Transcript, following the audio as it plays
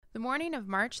morning of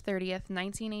March 30th,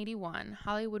 1981,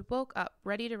 Hollywood woke up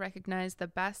ready to recognize the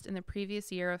best in the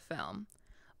previous year of film.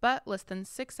 But less than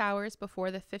 6 hours before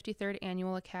the 53rd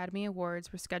Annual Academy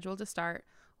Awards were scheduled to start,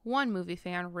 one movie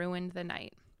fan ruined the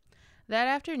night. That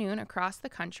afternoon, across the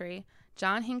country,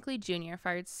 John Hinckley Jr.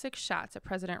 fired 6 shots at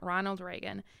President Ronald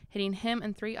Reagan, hitting him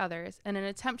and 3 others in an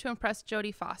attempt to impress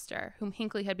Jodie Foster, whom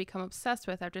Hinckley had become obsessed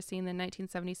with after seeing the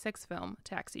 1976 film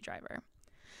Taxi Driver.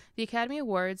 The Academy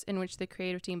Awards, in which the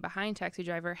creative team behind Taxi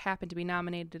Driver happened to be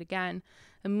nominated again,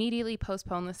 immediately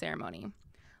postponed the ceremony.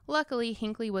 Luckily,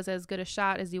 Hinckley was as good a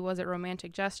shot as he was at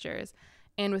romantic gestures,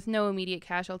 and with no immediate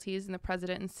casualties and the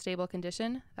president in stable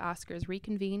condition, the Oscars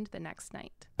reconvened the next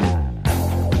night.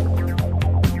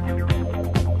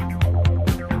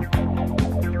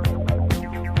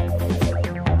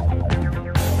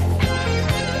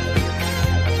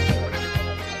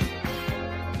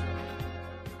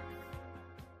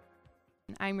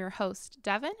 I'm your host,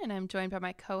 Devin, and I'm joined by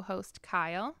my co-host,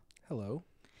 Kyle. Hello.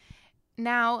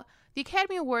 Now, the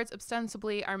Academy Awards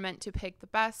ostensibly are meant to pick the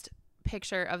best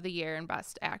picture of the year and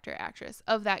best actor, actress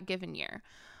of that given year.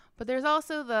 But there's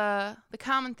also the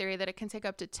common theory that it can take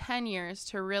up to 10 years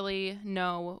to really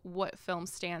know what film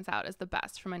stands out as the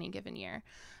best from any given year.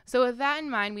 So with that in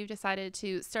mind, we've decided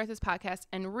to start this podcast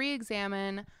and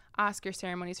re-examine Oscar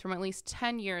ceremonies from at least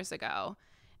 10 years ago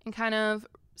and kind of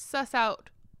suss out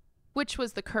which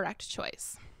was the correct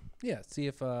choice. Yeah, see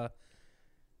if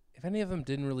any of them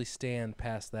didn't really stand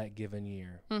past that given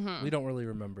year. Mm-hmm. We don't really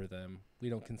remember them. We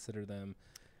don't consider them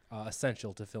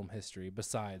essential to film history,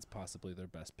 besides possibly their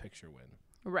best picture win.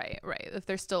 Right. If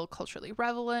they're still culturally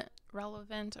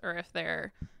relevant, or if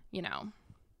they're,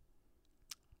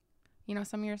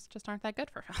 some years just aren't that good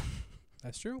for film.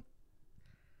 That's true.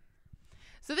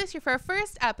 So this year, for our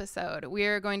first episode,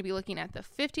 we're going to be looking at the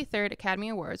 53rd Academy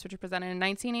Awards, which were presented in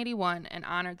 1981 and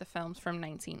honored the films from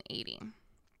 1980.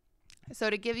 So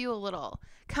to give you a little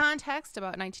context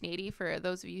about 1980, for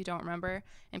those of you who don't remember,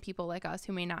 and people like us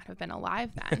who may not have been alive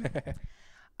then.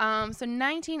 So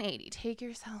 1980, take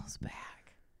yourselves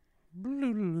back.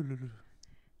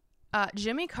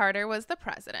 Jimmy Carter was the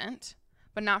president,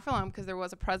 but not for long because there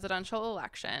was a presidential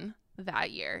election that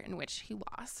year in which he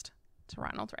lost to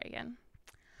Ronald Reagan.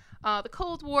 The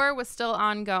Cold War was still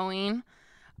ongoing.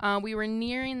 We were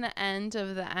nearing the end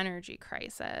of the energy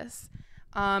crisis.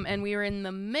 And we were in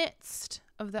the midst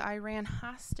of the Iran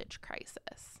hostage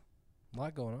crisis. A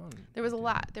lot going on. There was a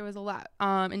lot.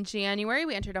 In January,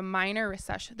 we entered a minor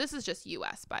recession. This is just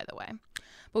U.S., by the way.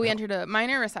 But we entered a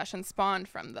minor recession spawned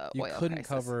from the oil crisis. You couldn't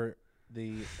cover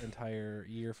the entire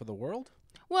year for the world?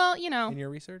 Well, in your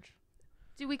research?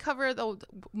 Do we cover the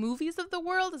movies of the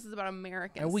world? This is about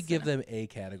Americans. And we give them a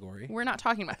category. We're not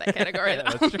talking about that category, though.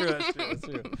 That's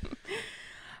true.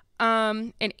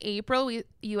 In April,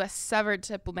 U.S. severed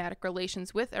diplomatic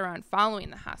relations with Iran following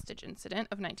the hostage incident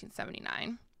of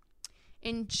 1979.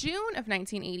 In June of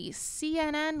 1980,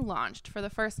 CNN launched for the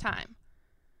first time.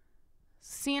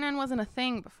 CNN wasn't a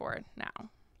thing before now.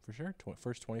 For sure.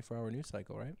 First 24-hour news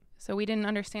cycle, right? So we didn't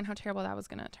understand how terrible that was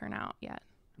going to turn out yet.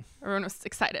 Everyone was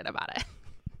excited about it.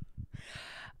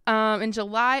 In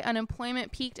July,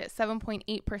 unemployment peaked at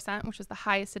 7.8%, which was the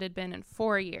highest it had been in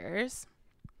 4 years.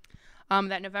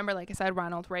 That November, like I said,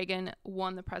 Ronald Reagan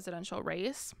won the presidential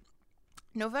race.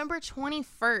 November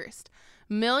 21st,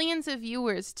 millions of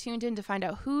viewers tuned in to find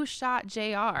out who shot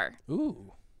JR.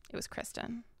 Ooh. It was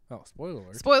Kristen. Oh, spoiler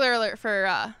alert. Spoiler alert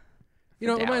for we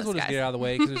might as well guys. just get it out of the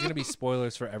way because there's going to be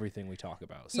spoilers for everything we talk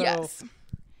about. So yes.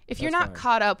 If you're not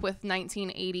caught up with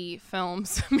 1980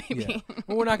 films, maybe. Yeah.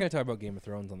 Well, we're not going to talk about Game of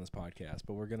Thrones on this podcast,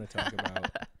 but we're going to talk about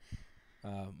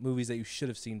movies that you should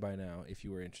have seen by now if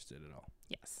you were interested at all.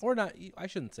 Yes. Or not. I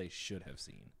shouldn't say should have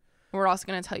seen. We're also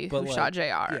going to tell you who shot JR.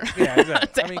 Yeah,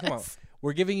 exactly. I mean, come on.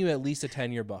 We're giving you at least a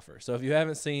 10-year buffer. So if you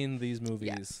haven't seen these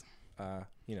movies,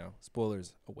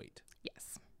 spoilers await.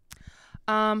 Yes.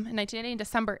 In 1980,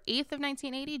 December 8th of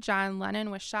 1980, John Lennon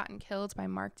was shot and killed by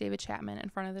Mark David Chapman in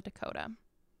front of the Dakota.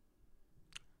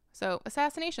 So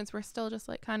assassinations were still just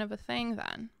like kind of a thing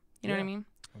then. You know what I mean?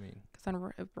 Because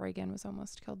then Reagan was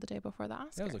almost killed the day before the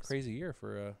Oscars. That was a crazy year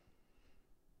for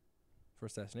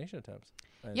assassination attempts.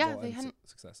 They hadn't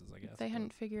successes, I guess. They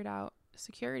hadn't figured out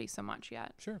security so much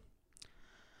yet. Sure.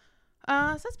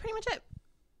 So that's pretty much it.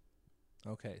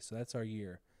 Okay, so that's our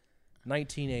year,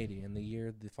 1980, and the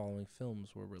year the following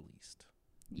films were released.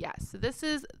 Yes. So this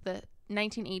is the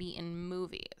 1980 in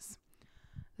movies.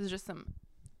 This is just some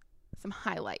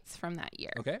highlights from that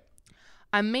year. Okay.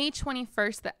 On May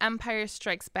 21st, The Empire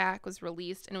Strikes Back was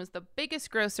released, and it was the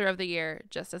biggest grosser of the year,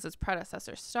 just as its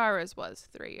predecessor Star Wars was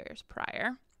 3 years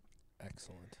prior.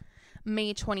 Excellent.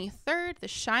 May 23rd, The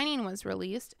Shining was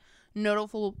released,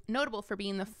 notable for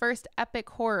being the first epic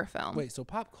horror film. Wait, so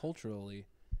pop culturally,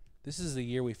 this is the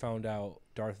year we found out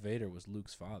Darth Vader was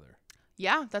Luke's father.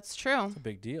 Yeah, that's true. It's a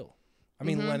big deal. I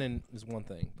mean, Lenin is one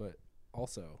thing, but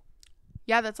also.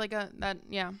 Yeah, that's like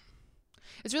yeah.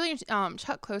 It's really,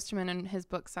 Chuck Klosterman in his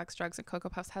book, Sex, Drugs, and Cocoa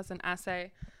Puffs has an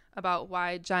essay about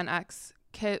why Gen X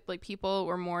people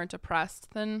were more depressed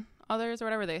than others or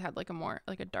whatever. They had like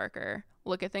a darker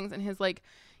look at things. And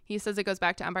he says it goes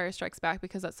back to Empire Strikes Back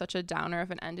because that's such a downer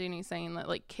of an ending. He's saying that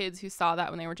like kids who saw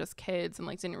that when they were just kids and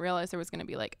like didn't realize there was going to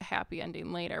be like a happy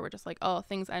ending later were just like, oh,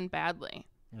 things end badly.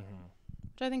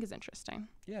 Which I think is interesting.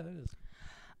 Yeah, that is.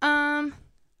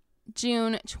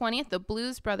 June 20th, The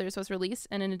Blues Brothers was released,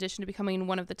 and in addition to becoming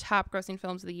one of the top grossing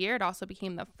films of the year, it also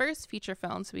became the first feature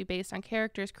film to be based on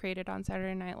characters created on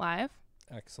Saturday Night Live.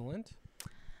 Excellent.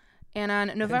 And on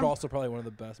November... And also probably one of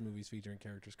the best movies featuring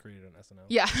characters created on SNL.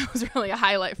 Yeah, it was really a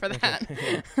highlight for that.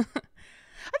 Yeah.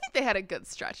 I think they had a good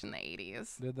stretch in the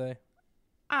 80s. Did they?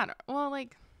 I don't know. Well,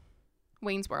 like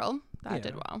Wayne's World, that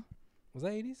did well. Was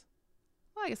that 80s?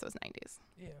 Well, I guess it was 90s.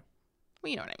 Yeah.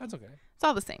 Well, you know what I mean. That's okay. It's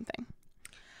all the same thing.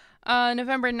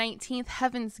 November 19th,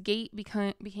 Heaven's Gate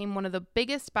became one of the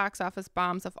biggest box office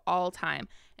bombs of all time,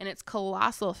 and its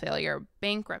colossal failure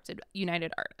bankrupted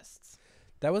United Artists.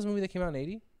 That was a movie that came out in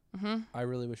 80? Mm-hmm. I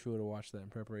really wish we would have watched that in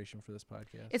preparation for this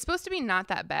podcast. It's supposed to be not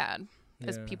that bad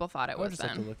as people thought it was. I'll just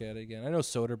have to look at it again. I know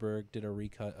Soderbergh did a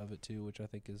recut of it too, which I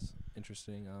think is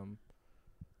interesting.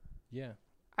 Yeah.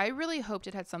 I really hoped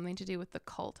it had something to do with the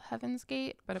cult Heaven's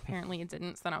Gate, but apparently it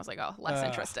didn't. So then I was like, oh, less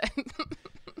interested.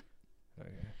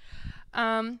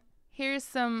 Okay. Here's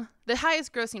the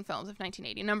highest grossing films of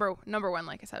 1980. Number one,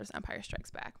 like I said, was Empire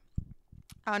Strikes Back.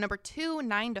 Number 2,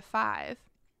 9 to 5.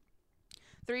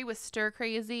 3 was Stir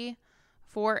Crazy.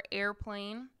 4,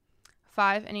 Airplane.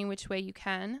 5, Any Which Way You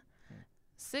Can.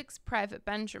 6, Private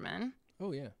Benjamin.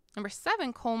 Oh, yeah. Number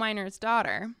 7, Coal Miner's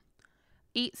Daughter.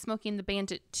 8, Smoking the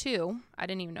Bandit 2. I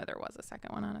didn't even know there was a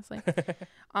second one, honestly.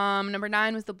 Number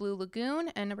 9 was The Blue Lagoon,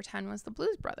 and number 10 was The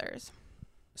Blues Brothers.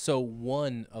 So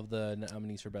one of the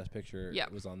nominees for Best Picture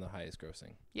Yep. was on the highest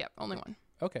grossing. Yep, only one.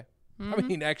 Okay. Mm-hmm. I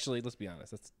mean, actually, let's be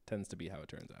honest. That tends to be how it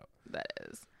turns out. That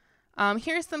is.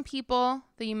 Here's some people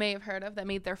that you may have heard of that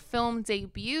made their film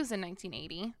debuts in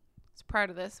 1980. So prior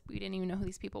to this, we didn't even know who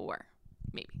these people were.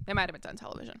 Maybe. They might have been on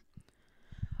television.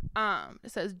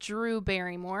 It says Drew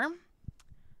Barrymore,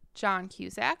 John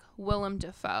Cusack, Willem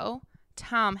Dafoe,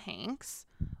 Tom Hanks,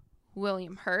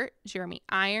 William Hurt, Jeremy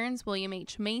Irons, William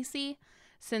H. Macy,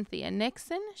 Cynthia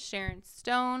Nixon, Sharon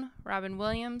Stone, Robin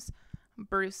Williams,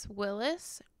 Bruce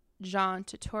Willis, John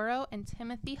Turturro, and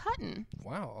Timothy Hutton.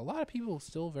 Wow, a lot of people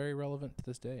still very relevant to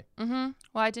this day. Mm-hmm.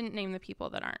 Well, I didn't name the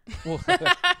people that aren't. Well, fair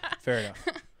enough.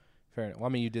 Fair enough. Well, I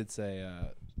mean, you did say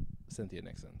Cynthia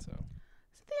Nixon, so.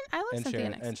 I like Cynthia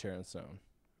Nixon. And Sharon Stone.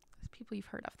 There's people you've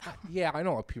heard of, though. Yeah, I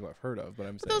know people I've heard of, but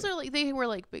I'm saying. Those are they were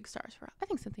like big stars for. I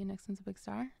think Cynthia Nixon's a big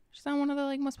star. She's on one of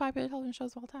the most popular television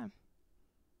shows of all time.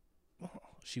 Well,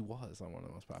 she was on one of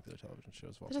the most popular television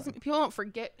shows of all time. People don't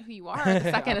forget who you are the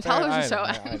second a television show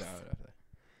ends. I know.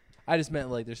 I just meant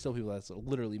there's still people that's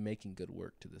literally making good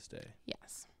work to this day.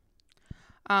 Yes.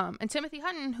 And Timothy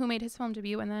Hutton, who made his film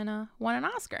debut and then won an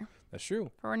Oscar. That's true.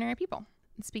 For Ordinary People.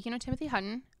 And speaking of Timothy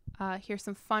Hutton, here's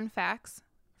some fun facts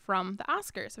from the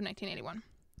Oscars of 1981.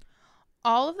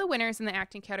 All of the winners in the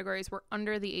acting categories were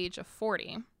under the age of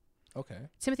 40. Okay.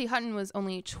 Timothy Hutton was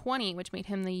only 20, which made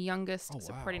him the youngest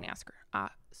supporting actor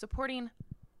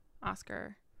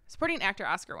Oscar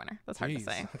winner. That's hard to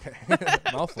say. Okay.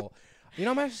 Mouthful. You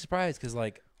know, I'm actually surprised because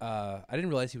I didn't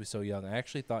realize he was so young. I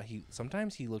actually thought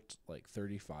sometimes he looked like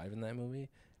 35 in that movie,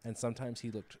 and sometimes he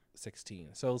looked 16.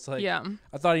 So it's like, yeah.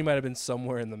 I thought he might have been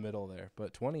somewhere in the middle there,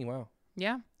 but 20, wow.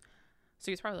 Yeah. So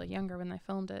he was probably younger when they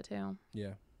filmed it too.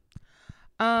 Yeah.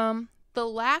 The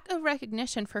lack of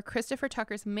recognition for Christopher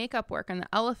Tucker's makeup work on The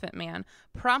Elephant Man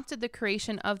prompted the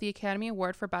creation of the Academy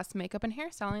Award for Best Makeup and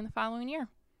Hairstyling the following year.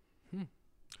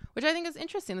 Which I think is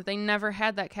interesting that they never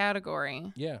had that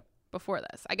category before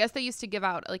this. I guess they used to give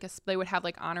out they would have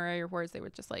honorary awards. They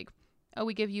would just oh,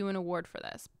 we give you an award for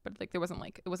this. But it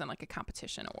wasn't a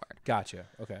competition award. Gotcha.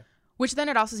 Okay. Which then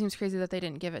it also seems crazy that they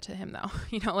didn't give it to him though.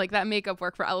 That makeup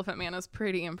work for Elephant Man is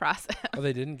pretty impressive. Oh,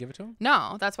 they didn't give it to him?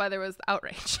 No, that's why there was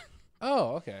outrage.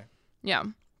 Oh, okay. Yeah.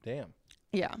 Damn.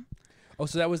 Yeah. Oh,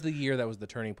 so that was the year that was the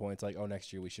turning point. It's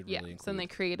next year we should really include. So then they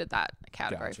created that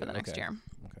category for the next year.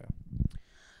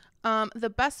 Okay.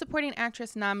 The Best Supporting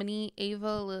Actress nominee,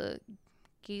 Ava Le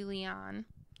Gallienne,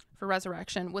 for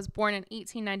Resurrection, was born in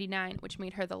 1899, which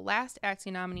made her the last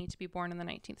acting nominee to be born in the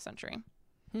 19th century.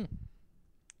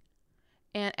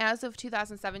 And as of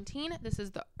 2017, this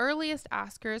is the earliest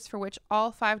Oscars for which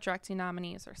all 5 directing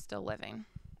nominees are still living.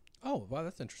 Oh, wow,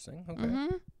 that's interesting. Okay.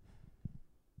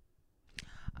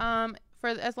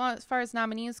 As far as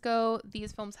nominees go,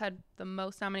 these films had the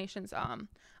most nominations.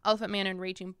 Elephant Man and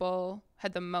Raging Bull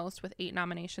had the most with 8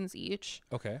 nominations each.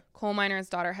 Okay. Coal Miner's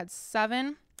Daughter had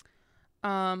 7.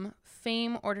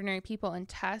 Fame, Ordinary People, and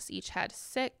Tess each had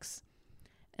 6.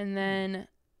 And then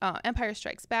Empire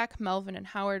Strikes Back, Melvin and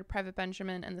Howard, Private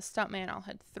Benjamin, and The Stuntman all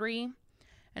had 3.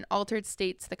 And Altered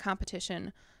States, The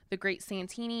Competition, The Great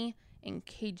Santini, and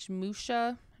Cage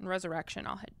Musha and Resurrection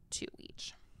all had 2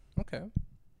 each. Okay.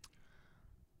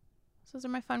 So those are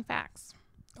my fun facts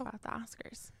about the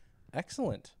Oscars.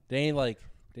 Excellent. Did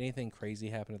anything crazy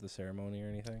happen at the ceremony or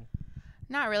anything?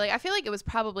 Not really. I feel like it was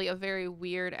probably a very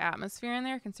weird atmosphere in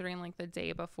there, considering like the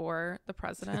day before the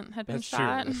president had been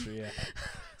shot. That's true, yeah.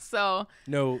 So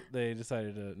no, they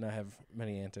decided to not have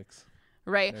many antics.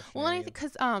 Right. Well, and I think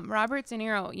because Robert De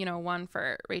Niro, won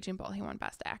for Raging Bull. He won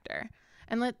Best Actor,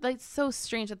 and like it's so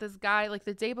strange that this guy, like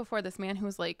the day before, this man who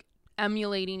was like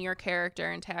emulating your character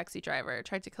in Taxi Driver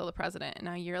tried to kill the president, and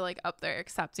now you're like up there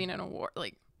accepting an award.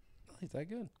 Like, he's that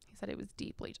good. He said he was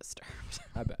deeply disturbed.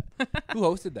 I bet. Who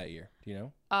hosted that year? Do you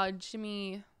know?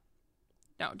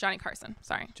 Johnny Carson.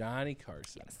 Sorry. Johnny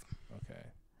Carson. Yes. Okay.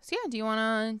 So yeah, do you want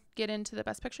to get into the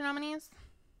Best Picture nominees?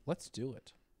 Let's do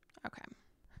it. Okay.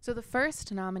 So the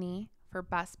first nominee for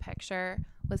Best Picture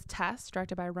was Tess,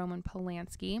 directed by Roman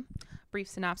Polanski. Brief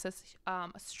synopsis. A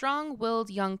strong-willed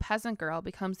young peasant girl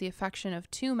becomes the affection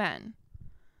of 2 men.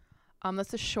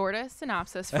 That's the shortest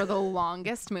synopsis for the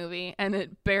longest movie, and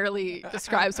it barely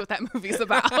describes what that movie's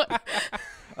about.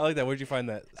 I like that. Where'd you find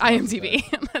that? IMDb.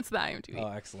 That's the IMDb.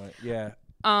 Oh, excellent. Yeah.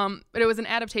 But it was an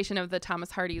adaptation of the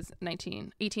Thomas Hardy's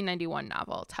 1891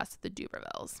 novel, Tess of the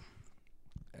D'Urbervilles.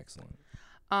 Excellent.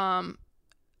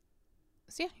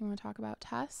 So yeah, you want to talk about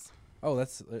Tess? Oh,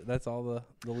 that's all the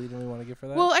lead we want to give for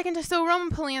that? Well, I can just, so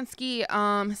Roman Polanski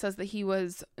says that he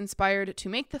was inspired to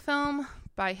make the film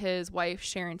by his wife,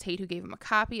 Sharon Tate, who gave him a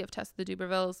copy of Tess of the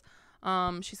D'Urbervilles.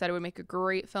 She said it would make a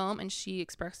great film, and she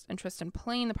expressed interest in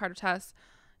playing the part of Tess.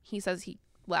 He says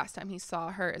last time he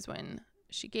saw her is when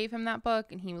she gave him that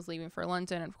book, and he was leaving for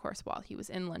London. And of course, while he was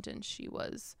in London, she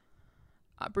was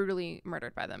brutally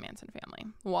murdered by the Manson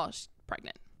family while she's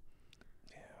pregnant.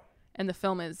 Yeah. And the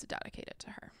film is dedicated to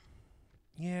her.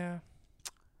 Yeah.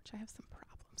 Which I have some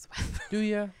problems with. Do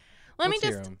ya? This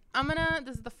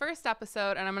is the first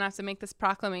episode, and I'm going to have to make this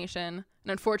proclamation.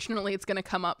 And unfortunately, it's going to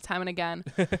come up time and again.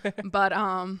 But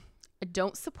I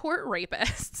don't support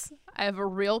rapists. I have a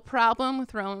real problem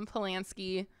with Roman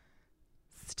Polanski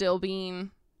still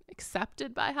being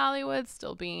accepted by Hollywood,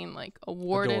 still being like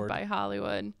awarded by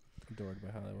Hollywood. Adored by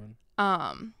Hollywood.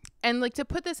 And like to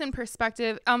put this in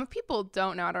perspective, if people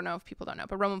don't know, I don't know if people don't know,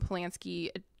 but Roman Polanski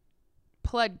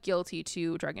pled guilty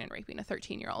to drugging and raping a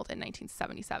 13-year-old in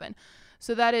 1977.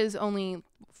 So that is only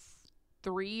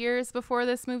 3 years before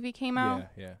this movie came out.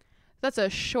 Yeah. That's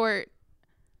a short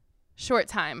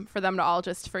time for them to all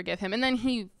just forgive him. And then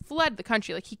he fled the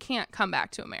country. Like, he can't come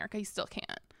back to America. He still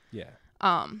can't. Yeah.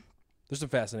 There's some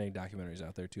fascinating documentaries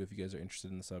out there too if you guys are interested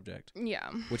in the subject.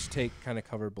 Yeah. Which kind of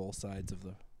cover both sides of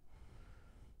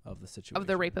the situation. Of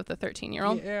the rape of the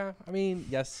 13-year-old? Yeah. I mean,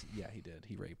 yes. Yeah, he did.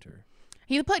 He raped her.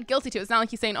 He pled guilty to it. It's not like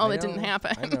he's saying, that didn't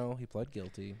happen. I know. He pled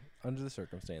guilty under the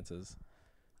circumstances.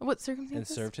 What circumstances?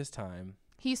 And served his time.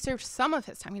 He served some of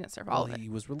his time. He didn't serve all of it. He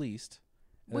was released.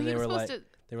 And well, they were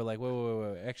like,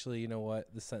 wait. Actually, you know what?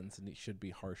 The sentence should be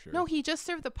harsher. No, he just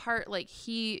served the part, like,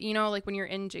 like when you're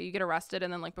in jail, you get arrested,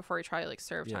 and then, like, before you try to, like,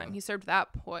 serve time. He served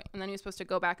that point, and then he was supposed to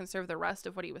go back and serve the rest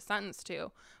of what he was sentenced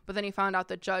to. But then he found out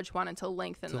the judge wanted to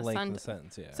lengthen the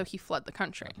sentence. Yeah. So he fled the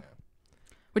country. Okay.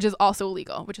 Which is also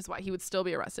illegal, which is why he would still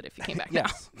be arrested if he came back now.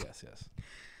 Yes.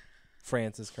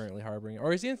 France is currently harboring.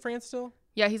 Or is he in France still?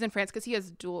 Yeah, he's in France because he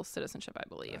has dual citizenship, I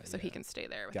believe. So he can stay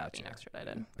there without being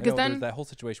extradited. Yeah. Because then that whole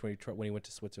situation when he went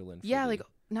to Switzerland. Yeah, like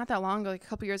not that long ago, like a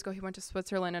couple years ago, he went to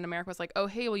Switzerland and America was like, oh,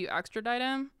 hey, will you extradite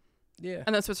him? Yeah.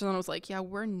 And then Switzerland was like, yeah,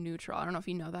 we're neutral. I don't know if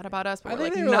you know that about us, but we're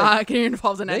like not getting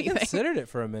involved in anything. They considered it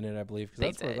for a minute, I believe.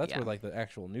 Because that's where like the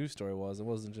actual news story was. It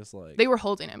wasn't just like. They were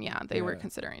holding him, yeah. They were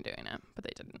considering doing it, but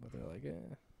they didn't. But they're like,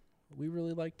 we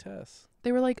really like Tess.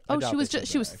 They were like, oh, she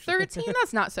was 13?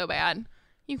 That's not so bad.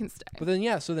 You can stay. But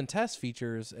then, so then Tess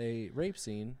features a rape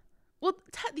scene. Well,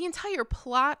 the entire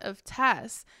plot of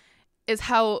Tess is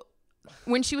how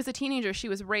when she was a teenager, she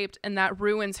was raped, and that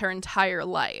ruins her entire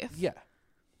life. Yeah.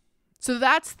 So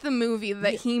that's the movie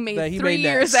that he made 3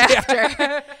 years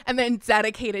after and then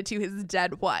dedicated to his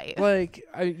dead wife. Like,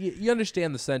 you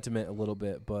understand the sentiment a little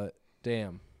bit, but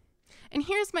damn. And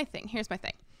here's my thing.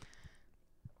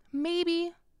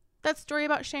 maybe that story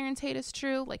about Sharon Tate is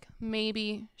true. Like,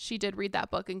 maybe she did read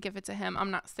that book and give it to him.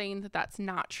 I'm not saying that that's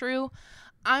not true.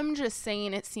 I'm just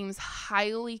saying it seems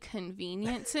highly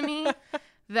convenient to me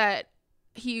that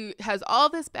he has all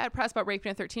this bad press about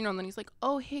raping a 13-year-old, and then he's like,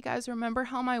 oh, hey, guys, remember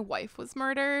how my wife was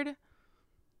murdered?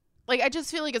 Like, I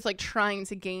just feel like it's, like, trying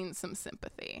to gain some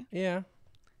sympathy. Yeah.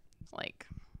 Like,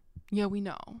 yeah, we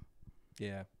know.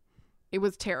 Yeah. It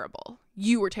was terrible.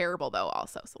 You were terrible, though,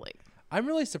 also. So, like, I'm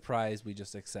really surprised we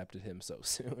just accepted him so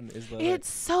soon. It's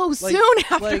so like, soon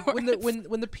afterwards. Like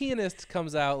when the Pianist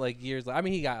comes out like years later. I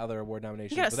mean, he got other award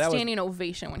nominations. He got a but standing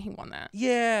ovation when he won that.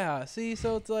 Yeah. See,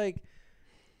 so it's like,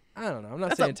 I don't know. I'm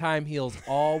not saying time heals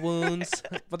all wounds,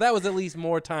 but that was at least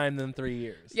more time than 3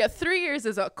 years. Yeah, 3 years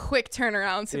is a quick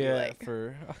turnaround to be like.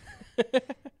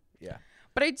 Yeah.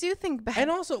 But I do think back.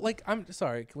 And also, like, I'm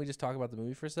sorry. Can we just talk about the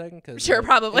movie for a second? Cause, sure,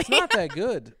 probably. It's not that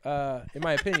good, in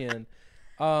my opinion.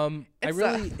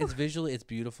 It's visually, it's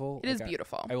beautiful. It is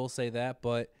beautiful. I will say that,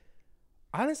 but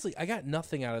honestly, I got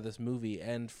nothing out of this movie,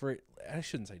 and I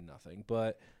shouldn't say nothing,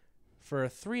 but for a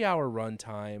 3-hour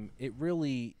runtime, it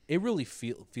really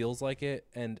feels like it,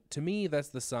 and to me, that's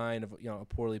the sign of a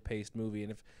poorly paced movie.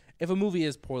 And if a movie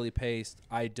is poorly paced,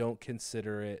 I don't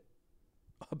consider it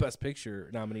a Best Picture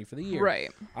nominee for the year.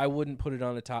 Right. I wouldn't put it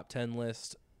on a top 10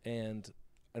 list, and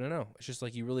I don't know. It's just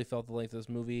like you really felt the length of this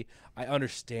movie. I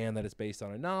understand that it's based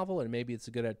on a novel, and maybe it's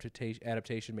a good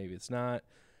adaptation, maybe it's not,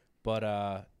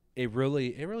 but it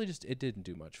really just didn't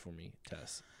do much for me,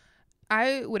 Tess.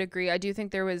 I would agree. I do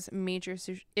think there was major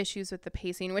issues with the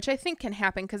pacing, which I think can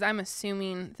happen because I'm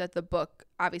assuming that the book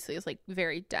obviously is like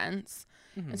very dense.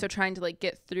 Mm-hmm. And so trying to like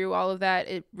get through all of that,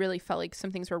 it really felt like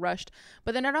some things were rushed.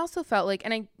 But then it also felt like,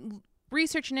 and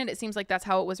researching it seems like that's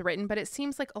how it was written, but it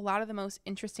seems like a lot of the most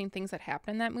interesting things that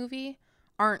happen in that movie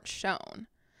aren't shown.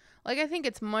 Like, I think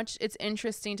it's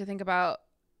interesting to think about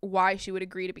why she would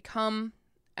agree to become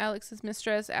Alex's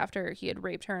mistress after he had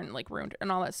raped her and like ruined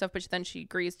and all that stuff, but then she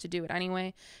agrees to do it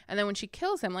anyway. And then when she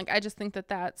kills him, like, I just think that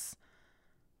that's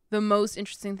the most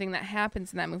interesting thing that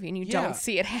happens in that movie, and you don't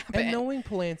see it happen. And knowing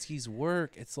Polanski's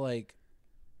work, it's like,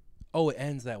 oh, it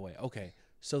ends that way. Okay,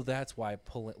 so that's why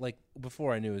like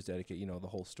before I knew his dedicated, the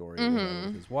whole story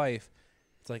with his wife.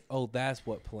 It's like, oh, that's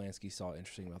what Polanski saw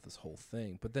interesting about this whole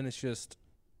thing. But then it's just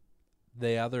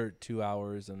the other 2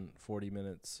 hours and 40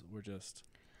 minutes were just.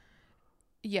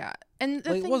 Yeah, and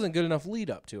it wasn't good enough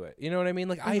lead up to it. You know what I mean?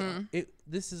 Like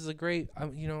this is a great.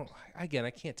 Again,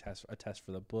 I can't attest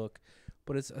for the book,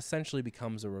 but it essentially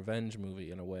becomes a revenge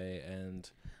movie in a way,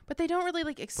 but they don't really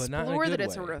like explore that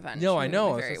it's a revenge. No, I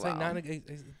know. Very well.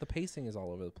 The pacing is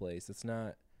all over the place. It's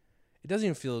not. It doesn't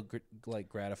even feel like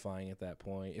gratifying at that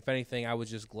point. If anything, I was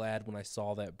just glad when I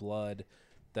saw that blood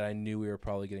that I knew we were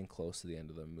probably getting close to the end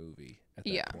of the movie at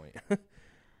that point.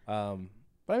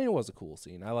 But I mean, it was a cool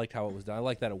scene. I liked how it was done. I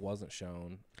liked that it wasn't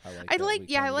shown. I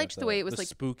liked the way it was like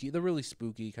spooky, the really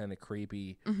spooky, kind of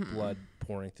creepy blood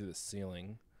pouring through the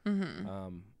ceiling.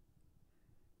 Mm-hmm.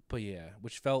 But yeah,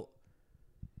 which felt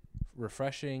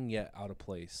refreshing yet out of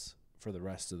place for the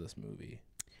rest of this movie.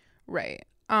 Right.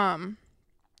 And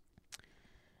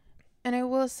I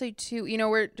will say too,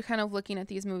 we're kind of looking at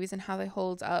these movies and how they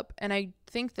hold up, and I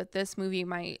think that this movie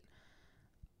might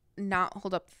not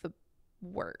hold up the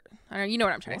worst. I don't know, you know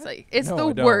what I'm trying to say. It's the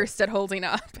worst at holding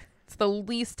up. It's the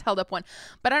least held up one.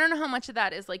 But I don't know how much of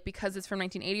that is like because it's from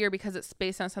 1980 or because it's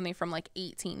based on something from like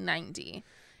 1890.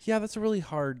 Yeah, that's a really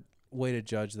hard way to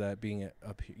judge that, being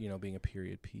a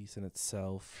period piece in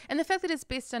itself. And the fact that it's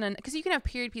based on because you can have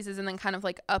period pieces and then kind of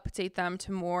like update them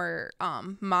to more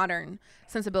modern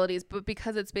sensibilities, but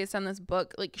because it's based on this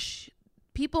book, like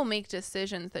people make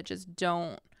decisions that just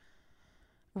don't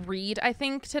read, I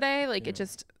think, today. Like it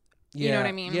just. You know what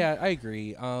I mean? Yeah, I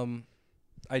agree.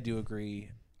 I do agree,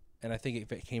 and I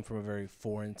think it came from a very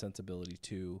foreign sensibility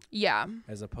too. Yeah.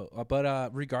 But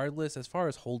regardless, as far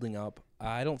as holding up,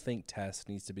 I don't think Tess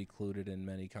needs to be included in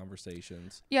many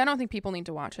conversations. Yeah, I don't think people need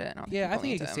to watch it. I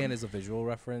think it can stand as a visual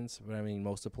reference, but I mean,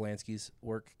 most of Polanski's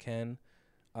work can.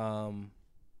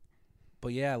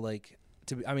 But yeah, like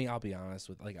I'll be honest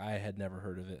with I had never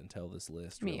heard of it until this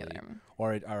list. Me really. either.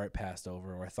 Or it passed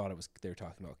over, or I thought they were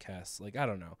talking about Kess. Like, I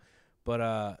don't know.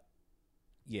 But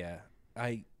yeah,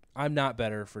 I'm not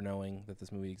better for knowing that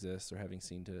this movie exists or having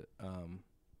seen it.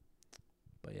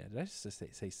 But yeah, did I just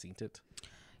say seen it?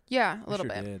 Yeah, a little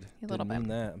bit. Did. A little bit. Mean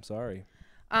that. I'm sorry.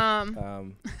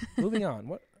 Moving on.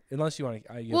 What? Unless you want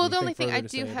to. Well, the only thing I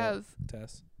do have,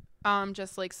 Tess.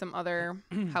 just like some other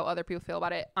how other people feel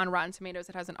about it. On Rotten Tomatoes,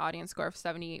 it has an audience score of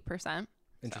 78%.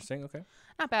 Interesting. Okay.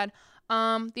 Not bad.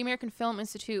 The American Film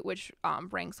Institute, which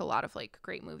ranks a lot of like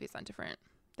great movies on different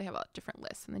they have a different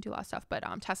lists and they do a lot of stuff, but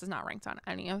Tess is not ranked on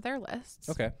any of their lists.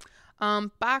 Okay.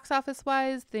 Box office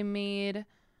wise, they made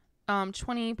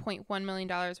 $20.1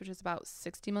 million, which is about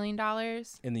 $60 million.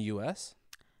 In the U.S.?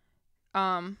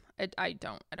 I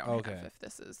don't Okay. have if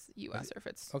this is U.S. or if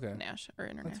it's Okay. national or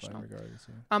That's international. fine, regardless.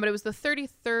 Yeah. But it was the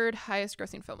 33rd highest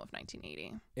grossing film of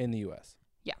 1980. In the U.S.?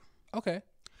 Yeah. Okay.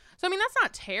 So, I mean, that's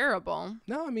not terrible.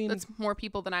 No, I mean... That's more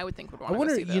people than I would think would I want to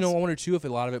wonder, see this. I wonder, too, if a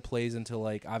lot of it plays into,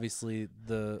 like, obviously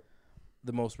the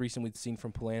most recent we'd seen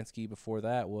from Polanski before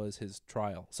that was his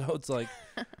trial. So it's like,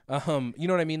 you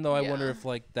know what I mean, though? I wonder if,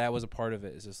 like, that was a part of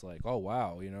it. It's just like, oh,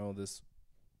 wow, this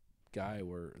guy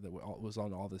that was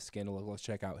on all this scandal. Let's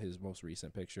check out his most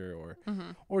recent picture,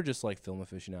 or just like film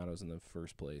aficionados in the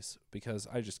first place, because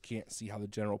I just can't see how the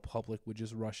general public would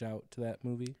just rush out to that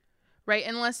movie. Right,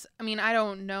 unless, I mean, I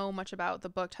don't know much about the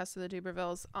book Test of the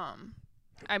Dubervilles.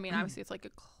 I mean, obviously it's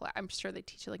like I'm sure they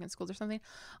teach it like in schools or something.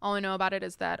 All I know about it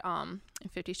is that in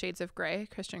 50 Shades of Grey,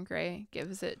 Christian Grey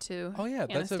gives it to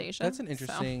Anastasia. That's an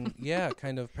interesting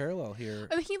kind of parallel here.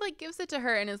 I mean, he like gives it to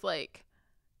her and is like,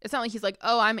 it's not like he's like,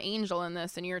 oh, I'm Angel in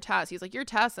this and you're Tess. He's like, you're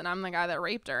Tess and I'm the guy that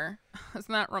raped her.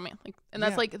 Isn't that romantic? And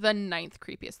that's like the 9th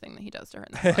creepiest thing that he does to her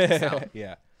in that book. So.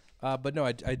 Yeah. But no,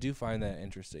 I do find that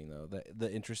interesting, though,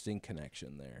 the interesting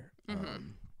connection there. I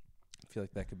feel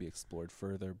like that could be explored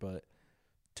further, but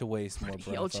to waste more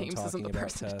breath on talking about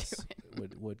Tess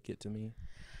would get to me.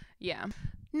 Yeah.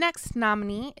 Next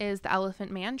nominee is The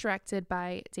Elephant Man, directed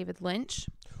by David Lynch.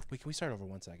 Wait, can we start over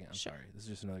 1 second? I'm sorry. This is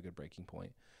just another good breaking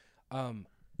point.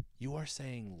 You are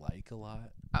saying like a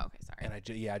lot. Oh, okay, sorry. And I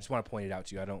just want to point it out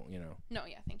to you. I don't, No,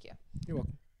 yeah, thank you. You're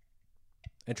welcome.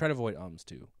 And try to avoid ums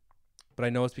too. But I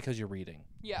know it's because you're reading.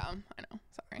 Yeah, I know.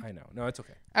 Sorry. I know. No, it's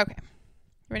okay. Okay.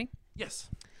 Ready? Yes.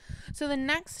 So the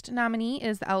next nominee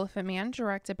is The Elephant Man,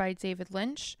 directed by David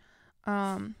Lynch.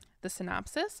 The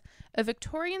synopsis: a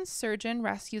Victorian surgeon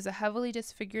rescues a heavily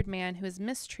disfigured man who is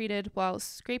mistreated while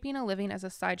scraping a living as a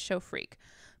sideshow freak.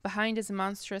 Behind his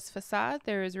monstrous facade,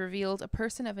 there is revealed a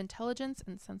person of intelligence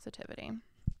and sensitivity.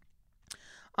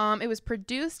 It was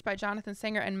produced by Jonathan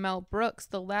Sanger and Mel Brooks,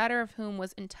 the latter of whom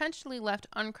was intentionally left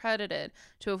uncredited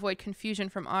to avoid confusion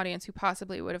from audience who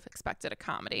possibly would have expected a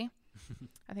comedy.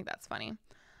 I think that's funny.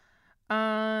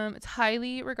 It's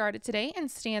highly regarded today and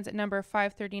stands at number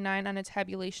 539 on a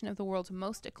tabulation of the world's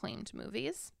most acclaimed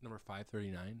movies. Number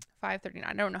 539? 539.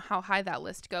 I don't know how high that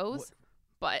list goes,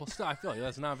 but... Well, still, I feel like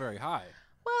that's not very high.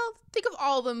 Well, think of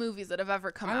all the movies that have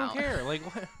ever come out. I don't care. Like,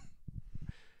 what?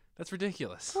 That's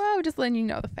ridiculous. Well, just letting you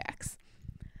know the facts.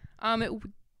 It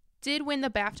did win the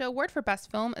BAFTA Award for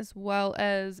Best Film, as well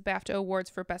as BAFTA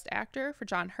Awards for Best Actor for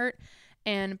John Hurt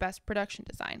and Best Production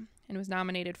Design, and was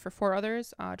nominated for 4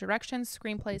 others: direction,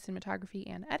 screenplay,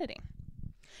 cinematography, and editing.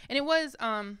 And it was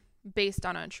based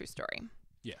on a true story.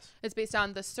 Yes. It's based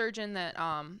on the surgeon that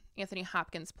Anthony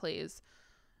Hopkins plays,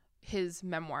 his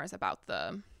memoirs about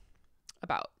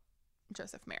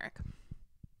Joseph Merrick.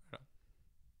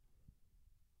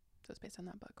 So it's based on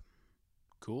that book.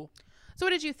 Cool. So what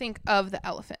did you think of The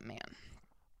Elephant Man?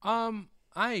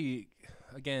 I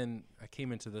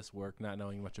came into this work not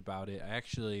knowing much about it. I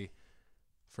don't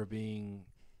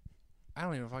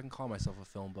even know if I can call myself a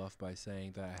film buff by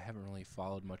saying that I haven't really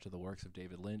followed much of the works of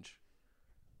David Lynch.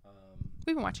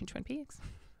 We've been watching Twin Peaks.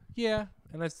 Yeah,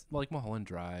 and that's like Mulholland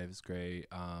Drive is great.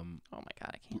 Oh my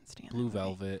God, I can't stand Blue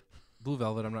Velvet. Blue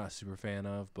Velvet I'm not a super fan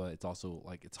of, but it's also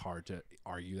like it's hard to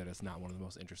argue that it's not one of the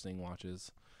most interesting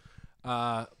watches.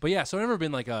 But yeah, so I've never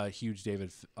been like a huge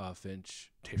David Lynch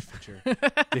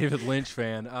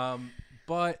fan.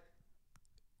 But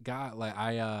God, like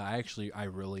I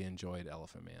really enjoyed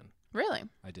Elephant Man. Really?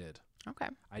 I did. Okay.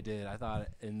 I did. I thought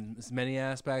in as many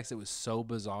aspects it was so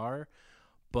bizarre,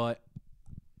 but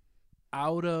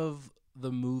out of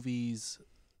the movies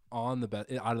out of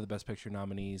the Best Picture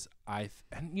nominees, and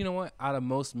you know what? Out of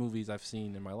most movies I've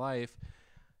seen in my life,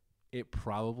 it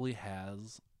probably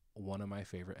has one of my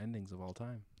favorite endings of all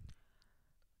time.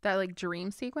 That like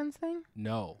dream sequence thing?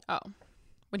 No. Oh.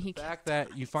 When the fact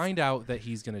that you find out that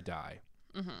he's gonna die,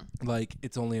 like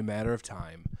it's only a matter of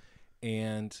time,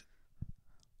 and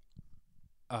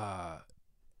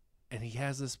he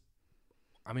has this,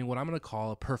 I mean, what I'm gonna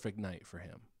call a perfect night for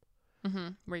him.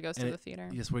 Where he goes to the theater.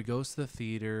 Yes, where he goes to the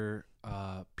theater.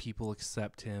 People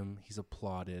accept him. He's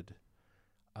applauded.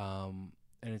 And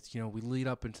it's, we lead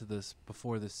up into this,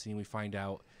 before this scene, we find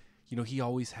out, he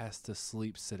always has to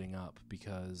sleep sitting up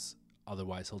because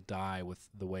otherwise he'll die with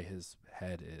the way his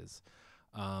head is.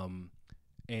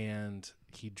 And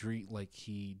he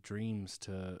dreams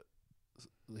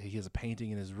he has a painting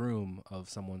in his room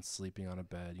of someone sleeping on a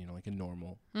bed, like a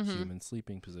normal human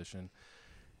sleeping position.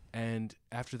 And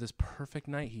after this perfect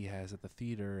night he has at the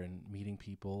theater and meeting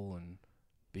people and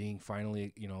being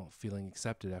finally, feeling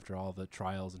accepted after all the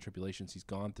trials and tribulations he's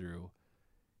gone through,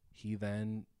 he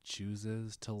then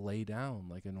chooses to lay down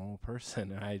like a normal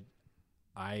person. And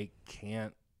I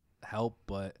can't help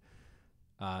but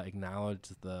acknowledge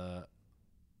the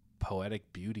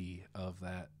poetic beauty of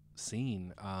that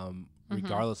scene,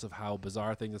 regardless of how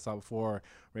bizarre things I saw before.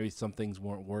 Maybe some things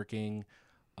weren't working.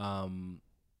 I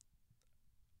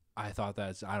thought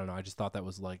I just thought that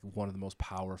was like one of the most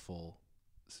powerful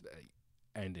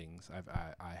endings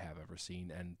I have ever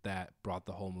seen, and that brought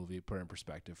the whole movie, put it in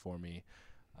perspective for me.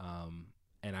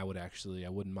 And I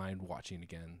wouldn't mind watching it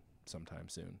again sometime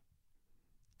soon.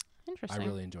 Interesting. I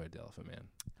really enjoyed The Elephant Man.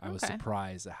 I was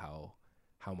surprised at how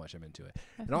much I'm into it.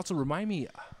 And also remind me,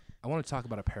 I want to talk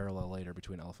about a parallel later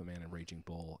between Elephant Man and Raging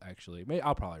Bull, actually.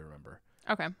 I'll probably remember.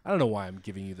 Okay. I don't know why I'm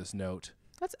giving you this note.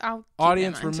 I'll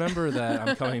Audience, remember that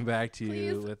I'm coming back to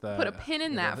you with put a pin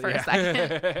in that for a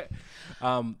second.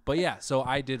 But yeah, so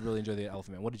I did really enjoy The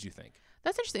Elephant Man. What did you think?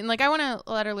 That's interesting. Like, I want to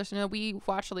let our listeners know we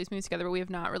watched all these movies together, but we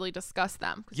have not really discussed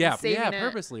them. Yeah,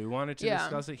 purposely. We wanted to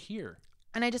discuss it here.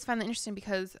 And I just find that interesting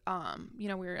because, we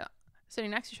were sitting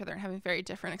next to each other and having very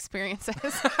different experiences.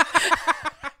 That's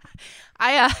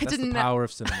the power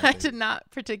of cinema. I did not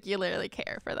particularly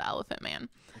care for The Elephant Man.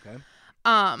 Okay.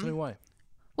 Tell me why.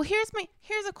 Well, here's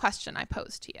a question I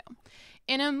pose to you.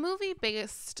 In a movie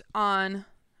based on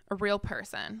a real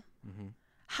person,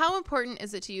 how important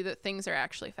is it to you that things are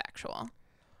actually factual?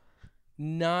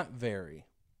 Not very.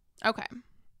 Okay.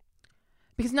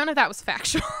 Because none of that was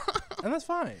factual. And that's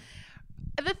fine.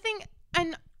 The thing,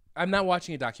 and I'm not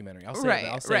watching a documentary. I'll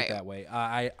say it that way.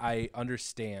 I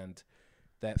understand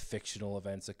that fictional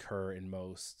events occur in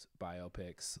most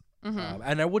biopics.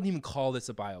 And I wouldn't even call this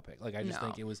a biopic. Like, I just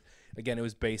think it was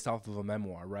based off of a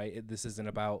memoir, right? This isn't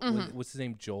about, what's his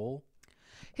name, Joel?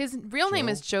 His real name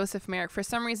is Joseph Merrick. For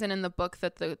some reason, in the book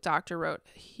that the doctor wrote,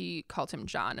 he called him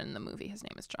John. In the movie, his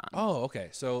name is John. Oh, okay.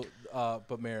 So,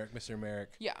 but Merrick, Mr.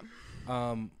 Merrick. Yeah.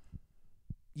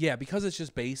 Yeah, because it's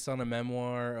just based on a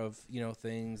memoir of,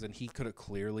 things, and he could have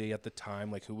clearly at the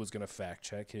time, like, who was going to fact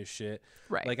check his shit.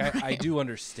 Right. Like, I do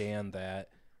understand that.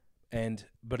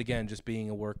 But again, just being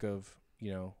a work of, I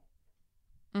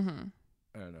don't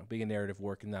know, being a narrative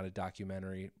work and not a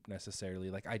documentary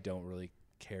necessarily. Like, I don't really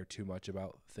care too much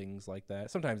about things like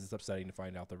that. Sometimes it's upsetting to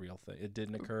find out the real thing. It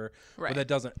didn't occur, but that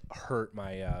doesn't hurt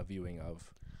my viewing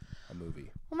of a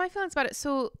movie. Well, my feelings about it.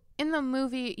 So in the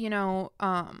movie,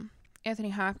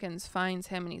 Anthony Hopkins finds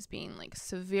him and he's being like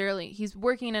he's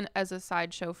working as a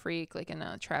sideshow freak, like in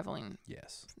a traveling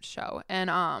show. And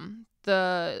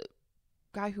the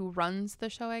guy who runs the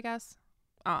show, I guess,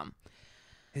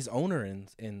 his owner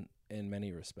in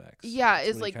many respects. Yeah, that's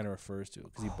is what like he kind of refers to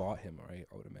because he bought him, right?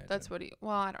 I would imagine. That's what he.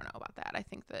 Well, I don't know about that. I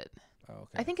think that. Oh,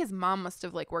 okay. I think his mom must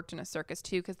have like worked in a circus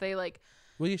too, because they like.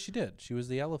 Well, yeah, she did. She was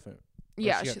the elephant.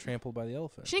 Yeah, she got trampled by the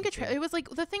elephant. She didn't get trampled. It was like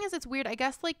the thing is, it's weird. I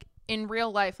guess like in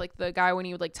real life, like the guy when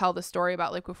he would like tell the story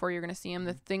about like before you're gonna see him,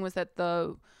 the thing was that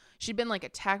she'd been like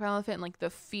attacked by an elephant, and like the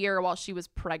fear while she was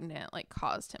pregnant like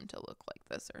caused him to look like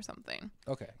this or something.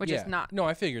 Okay, which is not. No,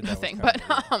 I figured that thing,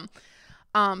 was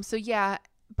but so yeah,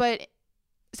 but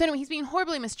so anyway, he's being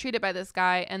horribly mistreated by this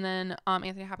guy, and then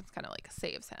Anthony Hopkins kind of like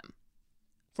saves him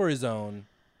for his own.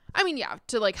 I mean, yeah,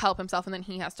 to like help himself, and then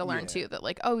he has to learn too that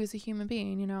like, oh, he's a human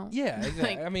being, Yeah, exactly.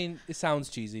 Like, I mean, it sounds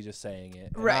cheesy just saying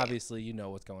it. And right. Obviously, you know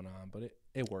what's going on, but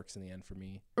it works in the end for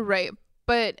me. Right.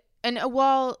 But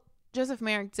while Joseph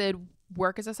Merrick did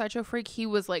work as a sideshow freak, he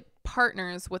was like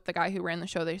partners with the guy who ran the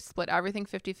show. They split everything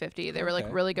 50-50. They were like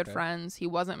really good friends. He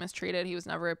wasn't mistreated. He was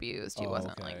never abused. He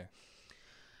wasn't like,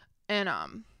 and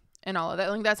all of that.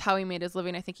 Like that's how he made his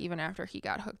living. I think even after he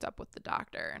got hooked up with the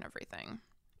doctor and everything.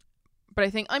 But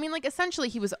I mean, like, essentially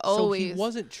he was always... So he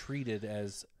wasn't treated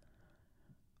as...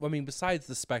 I mean, besides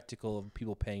the spectacle of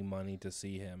people paying money to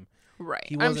see him... Right.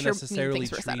 He wasn't necessarily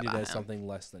treated as something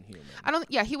less than human.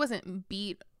 He wasn't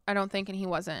beat, I don't think, and he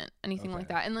wasn't anything like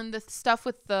that. And then the stuff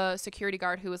with the security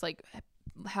guard who was, like,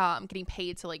 getting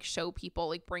paid to, like, show people,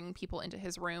 like, bring people into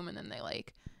his room, and then they,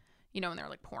 like... and they're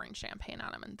like pouring champagne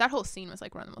on him. And that whole scene was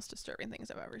like one of the most disturbing things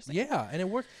I've ever seen. Yeah, and it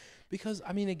worked because,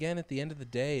 I mean, again, at the end of the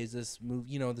day, is this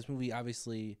movie, this movie,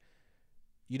 obviously,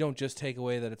 you don't just take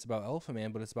away that it's about Elephant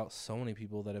Man, but it's about so many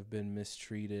people that have been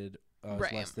mistreated as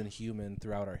less than human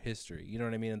throughout our history. You know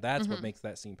what I mean? And that's what makes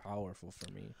that scene powerful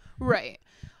for me. Right.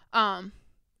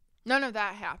 None of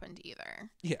that happened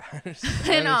either. Yeah.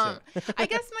 And I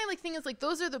guess my thing is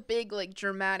those are the big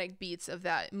dramatic beats of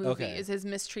that movie is his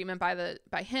mistreatment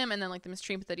by him, and then the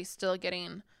mistreatment that he's still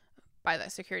getting by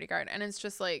that security guard. And it's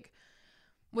just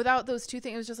without those two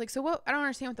things, it was just like, so what? I don't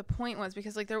understand what the point was,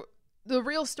 because like the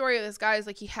real story of this guy is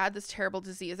like he had this terrible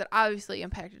disease that obviously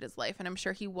impacted his life, and I'm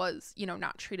sure he was, you know,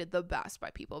 not treated the best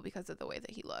by people because of the way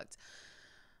that he looked.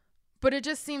 But it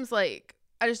just seems like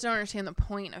I just don't understand the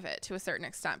point of it to a certain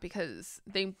extent, because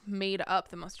they made up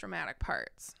the most dramatic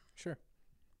parts. Sure.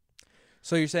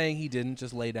 So you're saying he didn't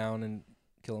just lay down and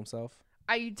kill himself?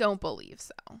 I don't believe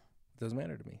so. Doesn't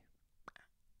matter to me.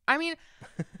 I mean,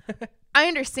 I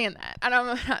understand that, and I'm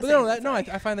not But saying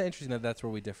I find that interesting that that's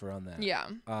where we differ on that. Yeah.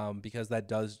 Because that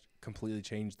does completely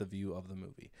change the view of the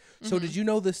movie. So did you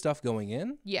know this stuff going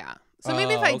in? Yeah. So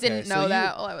maybe if I didn't know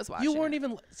that while I was watching, you weren't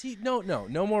even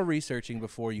no more researching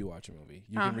before you watch a movie.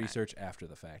 You can research after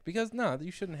the fact, because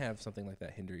you shouldn't have something like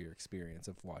that hinder your experience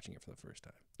of watching it for the first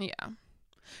time. Yeah.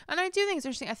 And I do think it's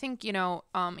interesting. I think,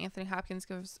 Anthony Hopkins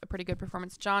gives a pretty good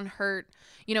performance. John Hurt,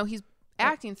 he's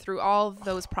acting through all of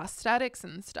those prosthetics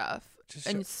and stuff,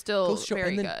 and still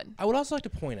very good. I would also like to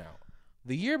point out,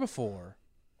 the year before,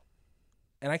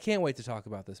 and I can't wait to talk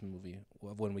about this movie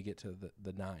when we get to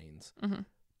the nines,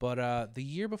 but the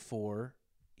year before,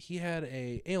 he had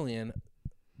a alien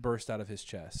burst out of his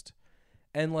chest.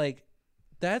 And, like,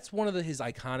 that's one of his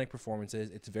iconic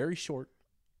performances. It's very short,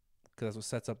 because that's what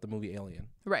sets up the movie Alien.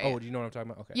 Right. Oh, do you know what I'm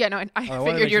talking about? Okay. Yeah, no, I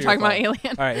figured you were talking about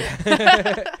Alien. All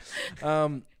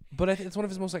right. But I think it's one of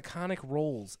his most iconic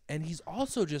roles, and he's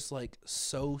also just like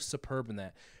so superb in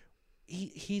that.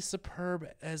 He's superb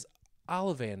as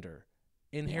Ollivander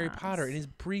in Harry Potter in his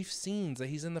brief scenes that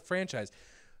he's in the franchise.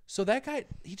 So that guy,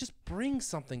 he just brings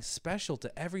something special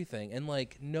to everything, and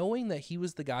like knowing that he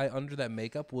was the guy under that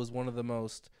makeup was one of the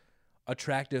most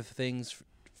attractive things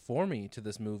for me to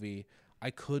this movie. I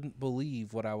couldn't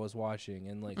believe what I was watching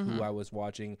and like who I was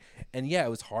watching, and yeah, it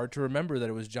was hard to remember that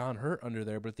it was John Hurt under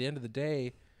there. But at the end of the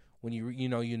day, when you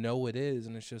know it is,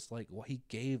 and it's just like, well, he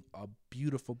gave a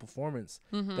beautiful performance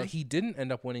that he didn't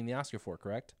end up winning the Oscar for,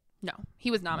 correct? No,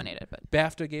 he was nominated, but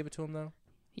BAFTA gave it to him though.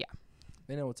 Yeah,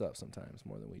 they know what's up sometimes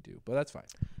more than we do, but that's fine.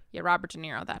 Yeah, Robert De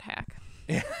Niro, that hack.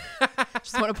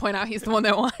 Just want to point out he's the one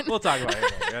that won. We'll talk about it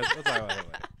later. We'll talk about it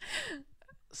later.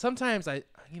 Sometimes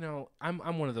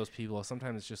I'm one of those people.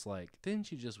 Sometimes it's just like,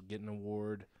 didn't you just get an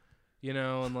award,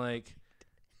 and like.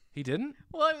 He didn't?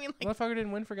 Well, I mean, like, motherfucker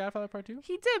didn't win for Godfather Part 2?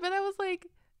 He did, but that was like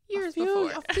years before.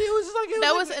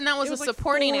 That was a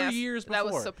supporting 4 years before.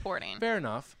 That was supporting. Fair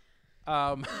enough.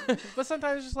 But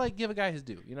sometimes just like give a guy his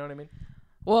due. You know what I mean?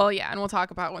 Well, yeah, and we'll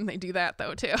talk about when they do that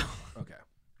though too.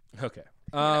 Okay.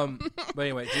 But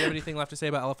anyway, do you have anything left to say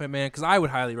about Elephant Man? Because I would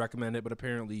highly recommend it, but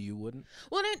apparently you wouldn't.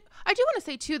 Well, and I do want to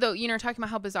say too, though, talking about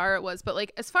how bizarre it was, but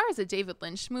like as far as a David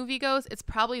Lynch movie goes, it's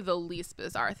probably the least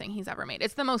bizarre thing he's ever made.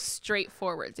 It's the most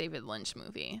straightforward David Lynch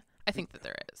movie I think that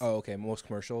there is. Oh, okay. Most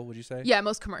commercial, would you say? Yeah,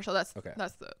 most commercial. That's okay.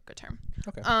 That's the good term.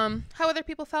 Okay. How other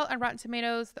people felt on Rotten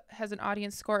Tomatoes has an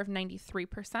audience score of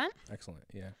 93%. Excellent.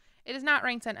 Yeah. It is not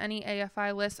ranked on any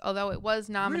AFI list, although it was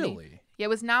nominated. Really? Yeah, it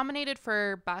was nominated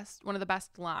for one of the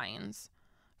best lines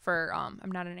for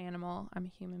I'm not an animal, I'm a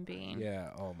human being.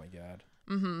 Yeah. Oh my God.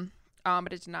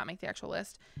 But it did not make the actual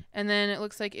list. And then it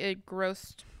looks like it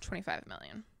grossed $25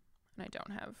 million. And I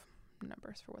don't have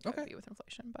numbers for what that would be with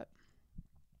inflation, but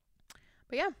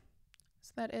yeah.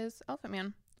 So that is Elephant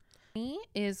Man. Me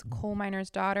is Coal Miner's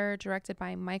Daughter, directed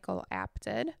by Michael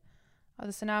Apted.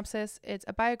 The synopsis, it's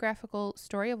a biographical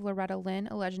story of Loretta Lynn,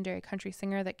 a legendary country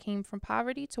singer that came from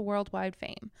poverty to worldwide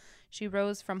fame. She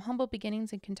rose from humble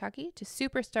beginnings in Kentucky to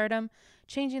superstardom,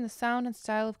 changing the sound and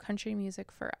style of country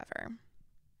music forever.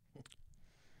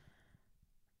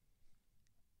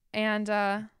 And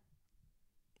I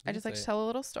just like to tell a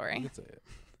little story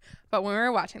about when we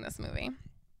were watching this movie.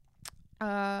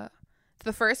 It's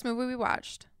the first movie we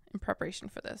watched in preparation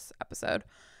for this episode.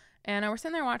 And we're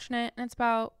sitting there watching it, and it's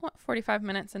about 45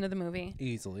 minutes into the movie.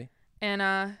 Easily. And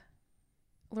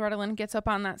Loretta Lynn gets up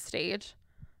on that stage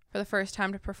for the first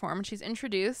time to perform, and she's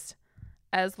introduced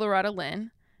as Loretta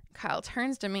Lynn. Kyle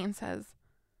turns to me and says,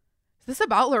 "Is this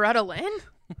about Loretta Lynn?"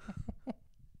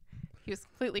 He was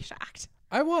completely shocked.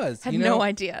 I was. Had no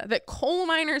idea that Coal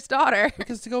Miner's Daughter.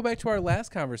 Because to go back to our last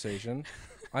conversation,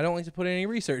 I don't like to put any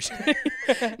research.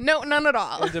 No, none at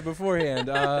all. Into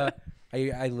beforehand.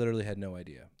 I literally had no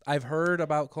idea. I've heard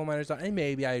about Coal Miner's Daughter, and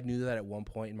maybe I knew that at one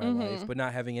point in my life, but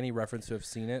not having any reference to have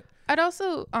seen it. I'd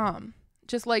also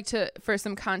just like to, for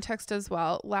some context as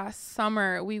well, last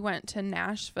summer we went to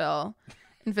Nashville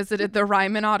and visited the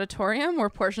Ryman Auditorium, where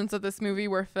portions of this movie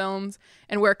were filmed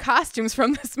and where costumes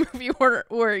from this movie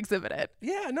were exhibited.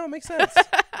 Yeah, no, it makes sense.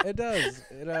 It does.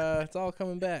 It's all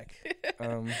coming back.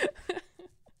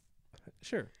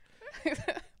 Sure.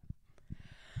 But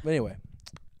anyway.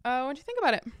 What do you think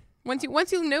about it? Once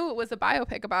you knew it was a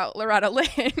biopic about Loretta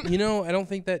Lynn. You know, I don't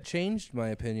think that changed my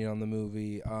opinion on the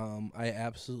movie. I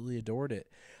absolutely adored it.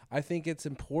 I think it's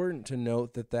important to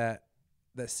note that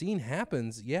scene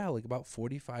happens, like about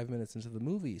 45 minutes into the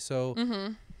movie. So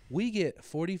we get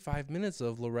 45 minutes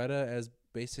of Loretta as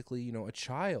basically, a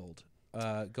child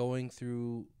going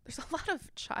through. There's a lot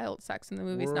of child sex in the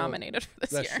movies nominated for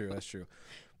this year. That's true.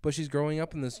 But she's growing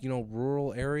up in this,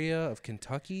 rural area of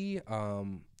Kentucky.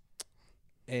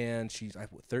 And she's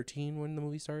 13 when the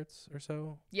movie starts or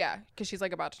so. Yeah, because she's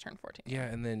like about to turn 14. Yeah,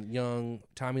 and then young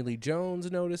Tommy Lee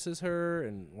Jones notices her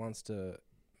and wants to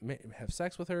have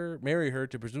sex with her, marry her,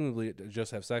 to presumably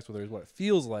just have sex with her is what it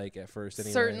feels like at first.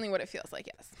 Anyway. Certainly what it feels like,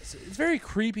 yes. It's very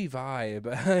creepy vibe.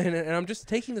 and I'm just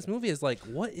taking this movie as like,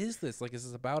 what is this? Like, is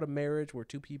this about a marriage where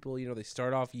two people, they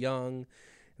start off young and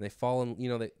they fall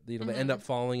in, they end up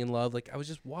falling in love. Like, I was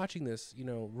just watching this,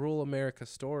 rural America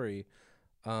story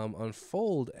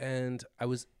unfold, and I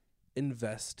was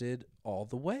invested all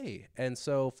the way. And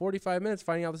so 45 minutes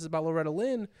finding out this is about Loretta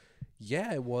Lynn,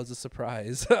 it was a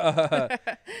surprise.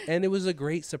 And it was a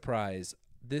great surprise.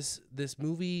 This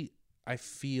movie, I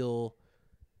feel,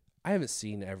 I haven't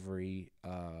seen every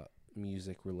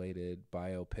music related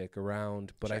biopic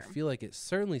around, but I feel like it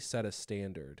certainly set a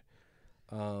standard.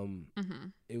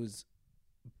 It was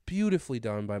beautifully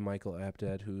done by Michael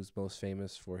Apted, who's most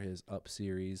famous for his Up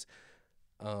series.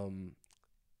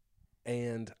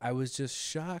 And I was just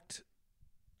shocked.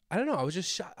 I don't know. I was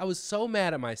just shocked. I was so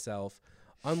mad at myself.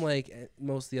 Unlike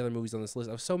most of the other movies on this list,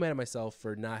 I was so mad at myself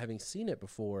for not having seen it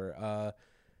before.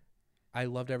 I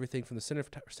loved everything from the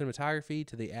cinematography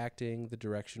to the acting. The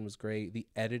direction was great. The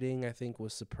editing, I think,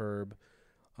 was superb.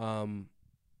 And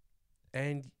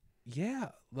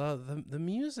the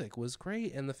music was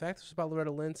great. And the fact that it was about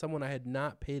Loretta Lynn, someone I had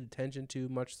not paid attention to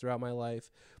much throughout my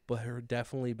life, but had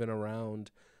definitely been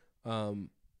around.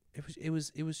 It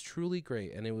was truly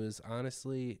great. And it was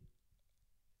honestly,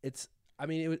 it's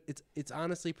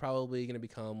honestly probably going to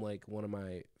become like one of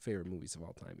my favorite movies of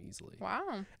all time easily.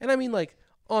 Wow. And I mean, like,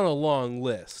 on a long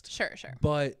list. Sure.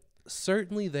 But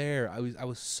certainly there, I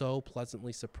was so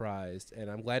pleasantly surprised, and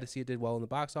I'm glad to see it did well in the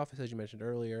box office, as you mentioned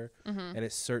earlier. And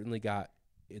it certainly got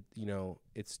it,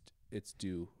 it's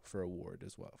due for awards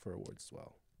as well.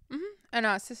 And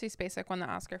Sissy Spacek won the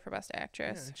Oscar for Best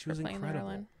Actress. Yeah, she was incredible. Loretta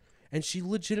Lynn. And she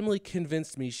legitimately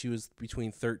convinced me she was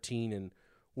between 13 and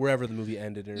wherever the movie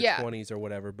ended, in her 20s or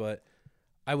whatever. But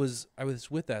I was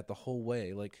with that the whole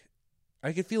way. Like,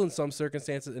 I could feel in some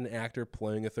circumstances an actor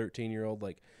playing a 13-year-old,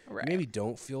 like, maybe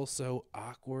don't feel so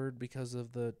awkward because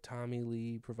of the Tommy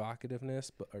Lee provocativeness,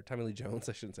 or Tommy Lee Jones.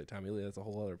 I shouldn't say Tommy Lee. That's a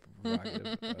whole other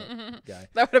provocative guy.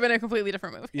 That would have been a completely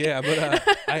different movie. Yeah,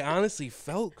 but I honestly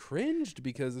felt cringed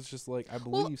because it's just like, I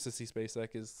believe Sissy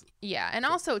Spacek is. Yeah, and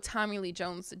also Tommy Lee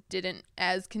Jones didn't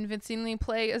as convincingly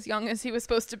play as young as he was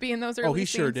supposed to be in those early scenes. Oh, he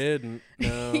sure did.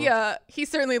 No. He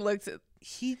certainly looked.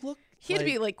 He had to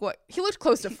be like, what? He looked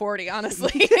close to 40,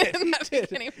 honestly. He did.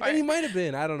 And he might have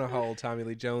been. I don't know how old Tommy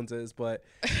Lee Jones is, but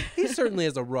he certainly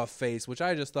has a rough face, which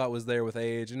I just thought was there with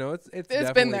age. It's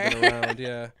definitely been there. been around,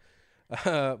 yeah.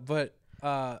 But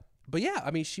yeah,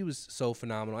 I mean, she was so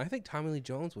phenomenal. I think Tommy Lee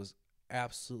Jones was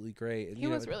absolutely great. And, he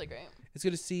was really great. It's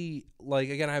good to see,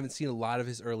 like, again, I haven't seen a lot of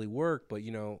his early work, but,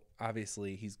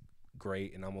 obviously he's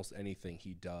great in almost anything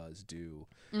he does do.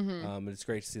 And it's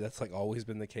great to see that's like always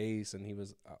been the case. And he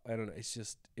was, I don't know,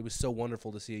 it was so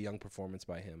wonderful to see a young performance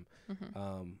by him.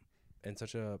 And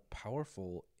such a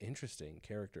powerful, interesting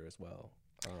character as well.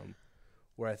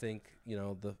 Where I think,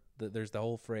 there's the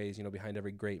whole phrase, behind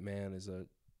every great man is a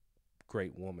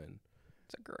great woman.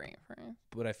 It's a great phrase.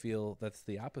 But I feel that's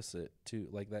the opposite too.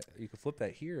 Like, that you could flip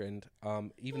that here. And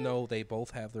even though they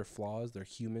both have their flaws, they're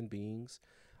human beings.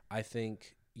 I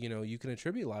think, you can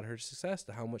attribute a lot of her success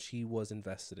to how much he was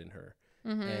invested in her.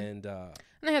 And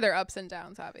they had their ups and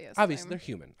downs, obviously. Obviously, they're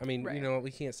human. I mean, right.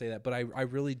 We can't say that. But I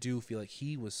really do feel like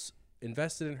he was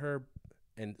invested in her,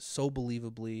 and so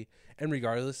believably. And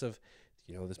regardless of,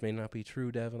 this may not be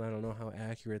true, Devin. I don't know how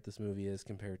accurate this movie is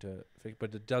compared to,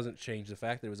 but it doesn't change the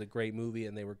fact that it was a great movie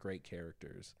and they were great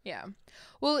characters. Yeah.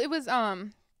 Well, it was,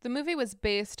 the movie was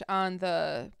based on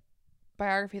the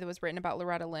biography that was written about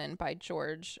Loretta Lynn by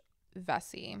George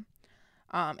Vesey.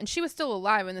 And she was still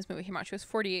alive when this movie came out. She was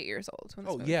 48 years old when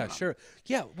this movie came out. Sure.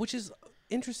 Yeah, which is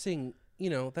interesting.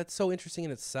 That's so interesting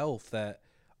in itself that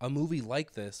a movie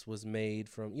like this was made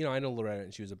from, I know Loretta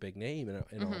and she was a big name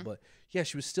and all, but yeah,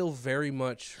 she was still very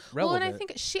much relevant. Well, and I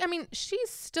think she's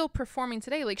still performing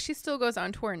today. Like, she still goes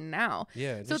on tour now.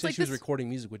 Yeah, so it's like she was recording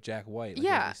music with Jack White. Like,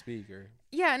 yeah, speaker.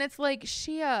 Yeah, and it's like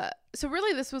so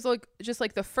really this was like just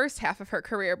like the first half of her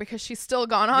career, because she's still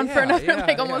gone on for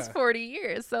another almost 40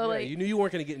 years. So like, you knew you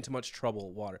weren't going to get into much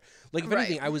trouble, water. Like, if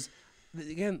anything, I was.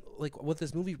 Again, like what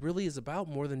this movie really is about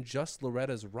more than just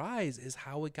Loretta's rise is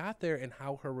how it got there and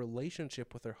how her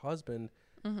relationship with her husband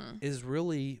is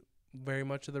really very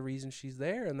much of the reason she's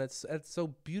there. And that's so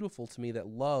beautiful to me that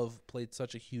love played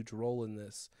such a huge role in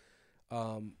this.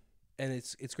 And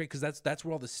it's great because that's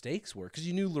where all the stakes were, because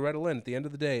you knew Loretta Lynn at the end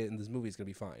of the day in this movie is going to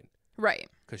be fine. Right.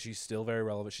 Because she's still very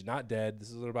relevant. She's not dead. This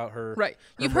isn't about her. Right.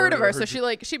 You've heard of her, so she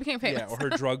became famous. Yeah, or her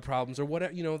drug problems or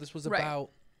whatever. This was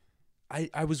about...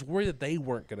 I was worried that they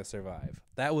weren't going to survive.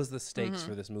 That was the stakes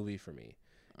for this movie for me,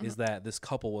 is that this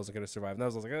couple wasn't going to survive. And I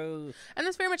was like, oh. And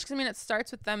that's very much because, it starts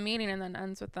with them meeting and then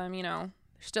ends with them, they're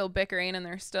still bickering and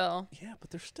they're still... Yeah, but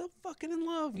they're still fucking in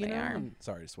love, They are. And,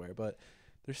 sorry to swear, but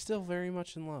they're still very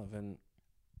much in love. And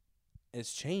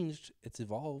it's changed. It's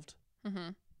evolved.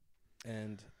 But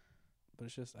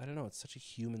it's just, I don't know. It's such a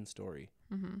human story.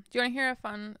 Do you want to hear a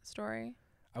fun story?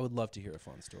 I would love to hear a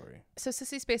fun story. So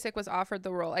Sissy Spacek was offered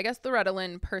the role. I guess Loretta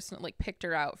Lynn personally picked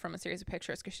her out from a series of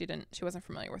pictures because she wasn't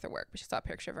familiar with her work, but she saw a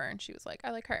picture of her and she was like,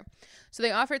 I like her. So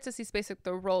they offered Sissy Spacek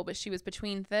the role, but she was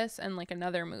between this and like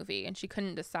another movie, and she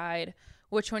couldn't decide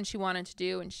which one she wanted to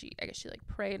do. And I guess she like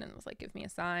prayed and was like, give me a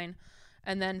sign.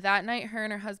 And then that night, her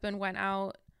and her husband went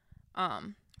out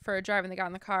for a drive, and they got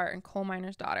in the car, and Coal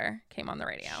Miner's Daughter came on the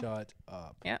radio. Shut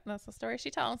up. Yeah, that's the story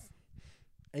she tells.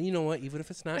 And you know what? Even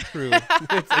if it's not true,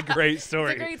 it's a great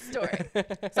story. It's a great story.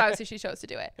 So obviously she chose to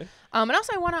do it. And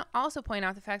also I want to also point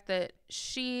out the fact that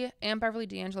she and Beverly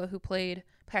D'Angelo, who played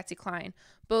Patsy Cline,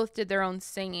 both did their own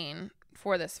singing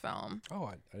for this film. Oh,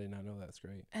 I did not know that. That's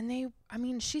great.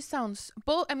 And she sounds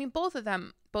both of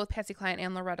them, both Patsy Cline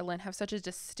and Loretta Lynn, have such a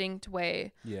distinct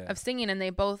way of singing, and they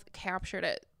both captured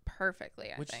it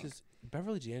perfectly, I think. Is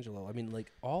Beverly D'Angelo.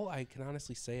 All I can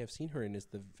honestly say I've seen her in is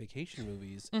the vacation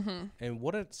movies, and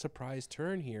what a surprise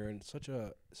turn here, and such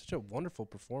a wonderful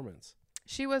performance.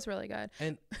 She was really good,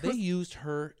 and they used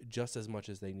her just as much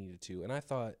as they needed to. And I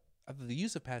thought the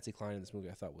use of Patsy Cline in this movie,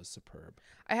 I thought, was superb.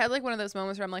 I had like one of those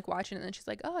moments where I'm like watching it, and then she's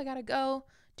like, "Oh, I gotta go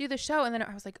do the show," and then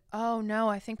I was like, "Oh no,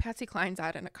 I think Patsy Cline's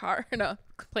out in a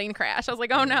plane crash." I was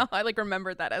like, "Oh no," I like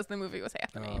remembered that as the movie was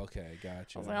happening. Oh, okay,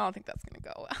 gotcha. I was like, "I don't think that's gonna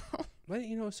go well." But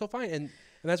so fine, and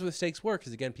that's what the stakes were,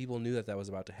 because again, people knew that was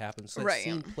about to happen. So that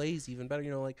scene plays even better.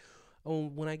 Oh,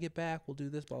 when I get back, we'll do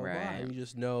this, blah blah blah, and you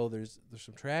just know there's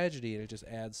some tragedy, and it just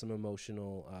adds some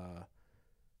emotional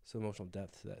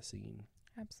depth to that scene.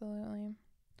 Absolutely.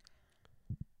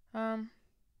 So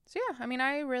yeah,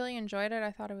 I really enjoyed it.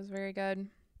 I thought it was very good.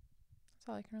 That's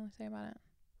all I can really say about it.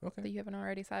 Okay. That you haven't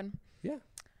already said. Yeah.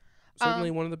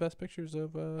 Certainly one of the best pictures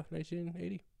of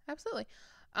 1980. Absolutely.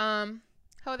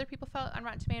 How other people felt on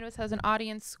Rotten Tomatoes has an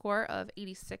audience score of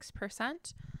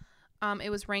 86%. It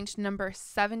was ranked number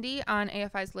 70 on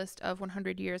AFI's list of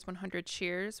 100 Years, 100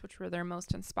 Cheers, which were their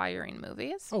most inspiring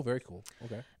movies. Oh, very cool.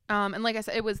 Okay. And like I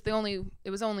said, it was only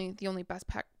the only Best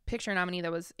Picture nominee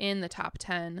that was in the top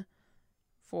 10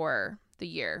 for the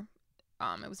year.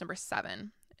 It was number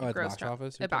 7. At box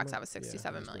office? At box office,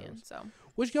 67 million. So,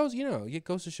 which goes, it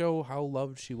goes to show how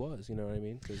loved she was. You know what I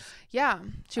mean? Yeah,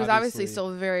 she was obviously still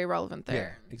very relevant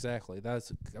there. Yeah, exactly.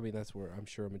 That's where I'm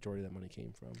sure a majority of that money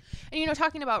came from. And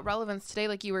talking about relevance today,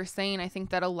 like you were saying, I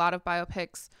think that a lot of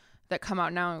biopics that come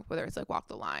out now, whether it's like Walk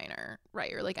the Line or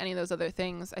like any of those other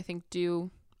things, I think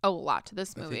do owe a lot to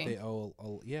this movie. I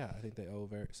think they owe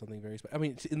something very special.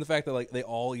 In the fact that like they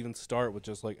all even start with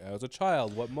just like, as a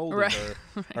child, what molded her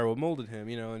or what molded him,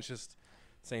 and it's just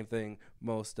same thing.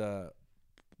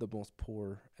 The most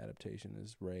poor adaptation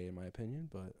is Ray, in my opinion,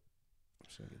 but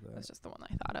that's just the one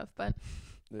I thought of. But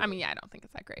I don't think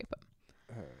it's that great, but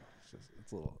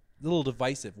it's a little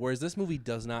divisive. Whereas this movie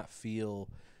does not feel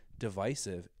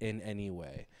divisive in any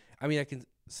way. I can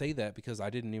say that because I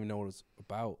didn't even know what it was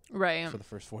about for the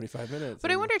first 45 minutes.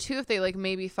 But I wonder too if they like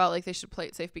maybe felt like they should play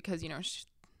it safe because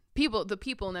the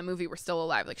people in that movie were still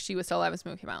alive. Like she was still alive as the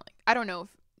movie came out. Like I don't know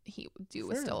if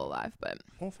was still alive, but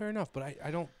fair enough. But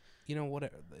I don't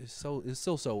it's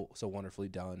still so wonderfully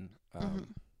done. I don't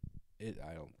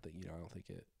think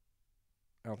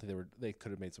they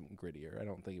could have made something grittier. I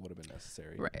don't think it would have been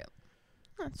necessary. Right.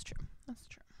 That's true.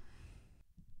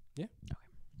 Yeah. Okay.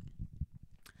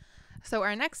 So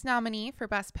our next nominee for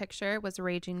Best Picture was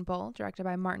Raging Bull, directed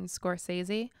by Martin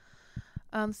Scorsese.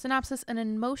 Synopsis: an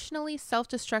emotionally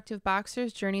self-destructive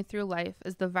boxer's journey through life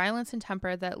as the violence and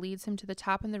temper that leads him to the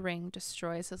top in the ring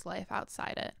destroys his life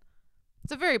outside it.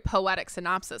 It's a very poetic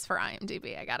synopsis for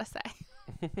IMDb, I gotta say.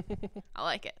 I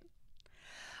like it.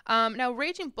 Now,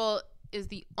 Raging Bull is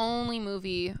the only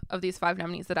movie of these 5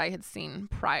 nominees that I had seen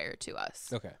prior to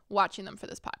us watching them for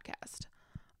this podcast.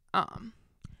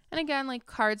 And again, like,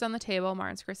 cards on the table,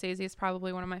 Martin Scorsese is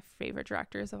probably one of my favorite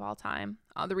directors of all time.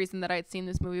 The reason that I had seen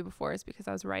this movie before is because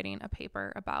I was writing a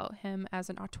paper about him as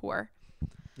an auteur.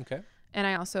 Okay. And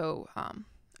I also I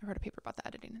wrote a paper about the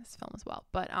editing in this film as well.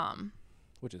 But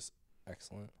which is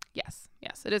excellent. Yes,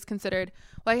 it is considered.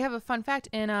 Well, I have a fun fact.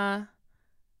 In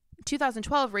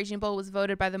 2012, Raging Bull was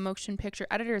voted by the Motion Picture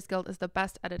Editors Guild as the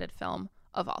best edited film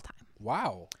of all time.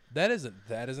 Wow, that is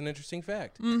an interesting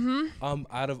fact. Mm-hmm.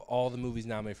 Out of all the movies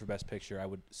nominated for Best Picture, I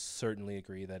would certainly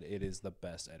agree that it is the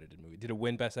best edited movie. Did it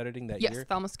win Best Editing that year? Yes,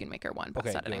 Thelma Schoonmaker won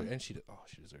Best Editing. Good. And she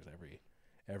deserves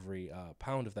every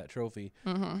pound of that trophy.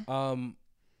 Mm-hmm.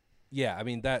 Yeah, I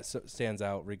mean that stands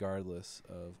out regardless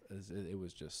of it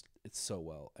was just it's so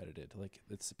well edited. Like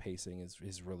its pacing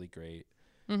is really great.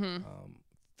 Mm-hmm.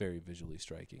 Very visually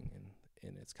striking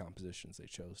in its compositions they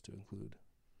chose to include.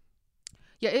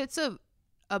 Yeah, it's a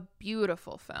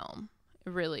beautiful film,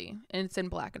 really, and it's in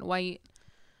black and white.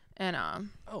 And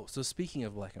so speaking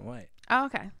of black and white. Oh,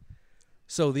 okay.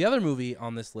 So the other movie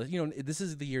on this list, this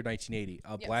is the year 1980.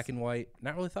 Yes. Black and white,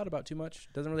 not really thought about too much.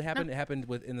 Doesn't really happen. No. It happened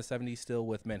in the 70s still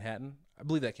with Manhattan. I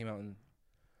believe that came out in.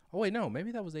 Oh wait, no,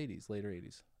 maybe that was 80s, later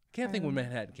 80s. I can't think when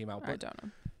Manhattan came out. But I don't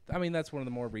know. I mean, that's one of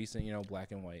the more recent,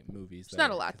 black and white movies. There's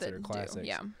not a lot that classics. do.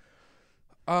 Yeah.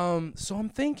 So I'm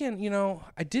thinking,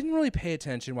 I didn't really pay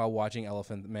attention while watching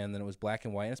Elephant Man. Then it was black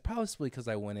and white, and it's probably because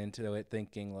I went into it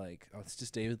thinking like, oh, it's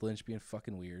just David Lynch being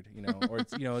fucking weird, or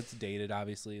it's it's dated.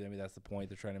 Obviously, I mean that's the point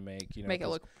they're trying to make. Make it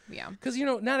look, yeah. Because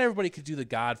not everybody could do the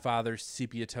Godfather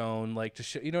sepia tone, like to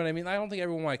show. You know what I mean? I don't think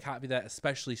everyone want to copy that,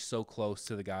 especially so close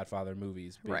to the Godfather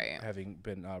movies having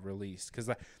been released, because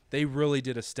they really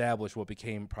did establish what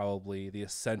became probably the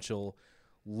essential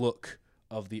look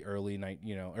of the early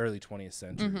 20th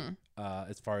century, mm-hmm.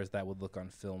 As far as that would look on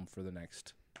film for the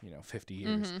next 50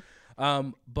 years.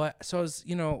 Mm-hmm. But so I was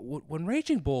when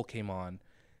Raging Bull came on,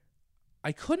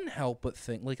 I couldn't help but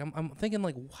think like I'm thinking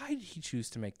like, why did he choose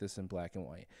to make this in black and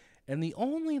white? And the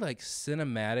only like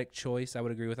cinematic choice I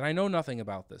would agree with, and I know nothing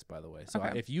about this, by the way, so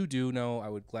if you do know, I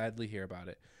would gladly hear about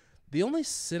it. The only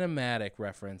cinematic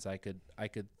reference I could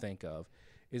think of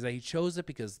is that he chose it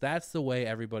because that's the way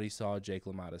everybody saw Jake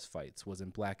LaMotta's fights, was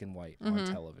in black and white on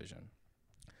television.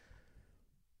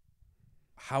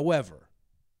 However,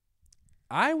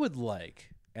 I would like,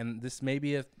 and this may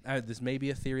be a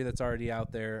theory that's already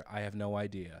out there, I have no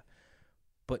idea,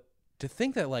 but to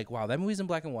think that like, wow, that movie's in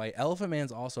black and white, Elephant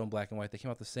Man's also in black and white, they came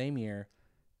out the same year,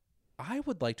 I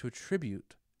would like to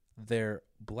attribute their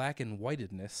black and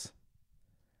whitedness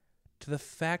to the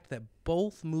fact that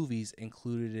both movies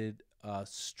included a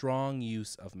strong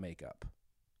use of makeup.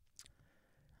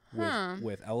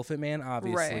 With Elephant Man,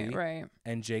 obviously, right,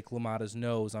 and Jake LaMotta's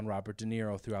nose on Robert De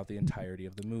Niro throughout the entirety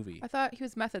of the movie. I thought he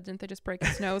was method. Didn't they just break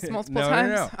his nose multiple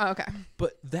times? No. Oh, okay.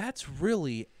 But that's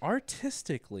really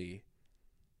artistically,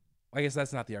 I guess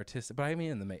that's not the artistic, but I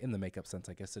mean in the makeup sense,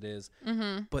 I guess it is.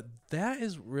 Mm-hmm. But that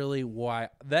is really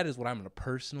that is what I'm going to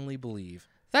personally believe.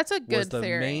 That's a good was the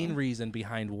theory. main reason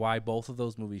behind why both of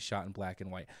those movies shot in black and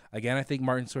white. Again, I think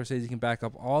Martin Scorsese can back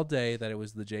up all day that it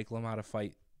was the Jake LaMotta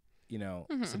fight,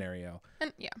 scenario.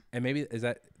 And maybe is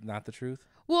that not the truth?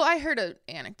 Well, I heard an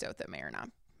anecdote that may not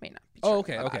be true. Oh,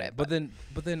 okay. It, but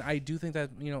then I do think that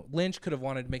Lynch could have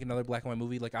wanted to make another black and white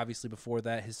movie. Like obviously before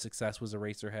that, his success was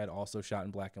Eraserhead, also shot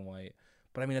in black and white.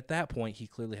 But I mean, at that point, he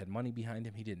clearly had money behind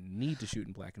him. He didn't need to shoot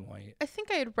in black and white. I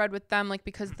think I had read with them, like,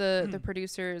 because the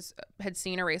producers had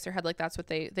seen Eraserhead, like that's what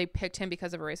they picked him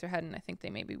because of Eraserhead, and I think they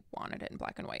maybe wanted it in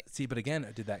black and white. See, but again,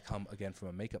 did that come again from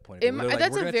a makeup point of view?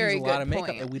 That's a very good point. We're going to use a lot of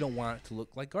makeup, and we don't want it to look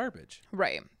like garbage,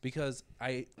 right? Because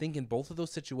I think in both of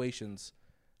those situations,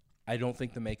 I don't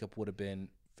think the makeup would have been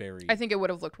very. I think it would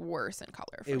have looked worse in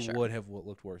color. For sure. It would have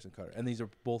looked worse in color. And these are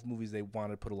both movies they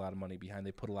wanted to put a lot of money behind.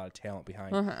 They put a lot of talent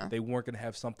behind. They weren't going to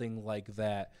have something like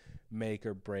that make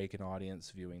or break an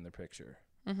audience viewing the picture.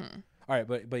 All right,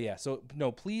 but yeah. So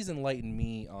no, please enlighten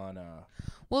me on.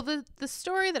 Well, the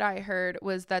story that I heard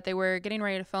was that they were getting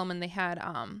ready to film, and they had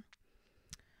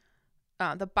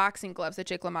the boxing gloves that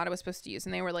Jake LaMotta was supposed to use,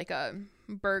 and they were like a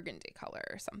burgundy color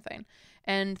or something.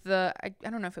 And I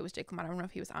don't know if it was Jake LaMotta. I don't know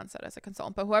if he was on set as a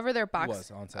consultant, but whoever their was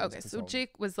on set. Okay, so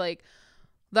Jake was like,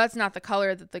 "That's not the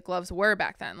color that the gloves were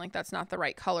back then. Like that's not the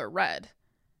right color red.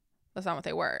 That's not what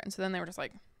they were." And so then they were just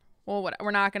like, "Well, what?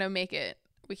 We're not gonna make it.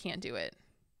 we can't do it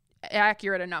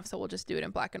accurate enough, so we'll just do it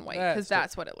in black and white because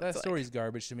that's what it looks like. That story's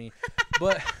garbage to me.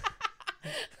 But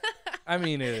I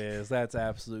mean, it is. That's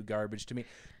absolute garbage to me.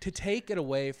 To take it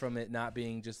away from it not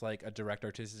being just like a direct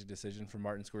artistic decision from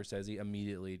Martin Scorsese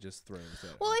immediately just throws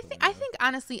it. Well, I think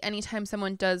honestly, anytime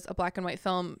someone does a black and white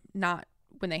film, not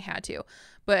when they had to,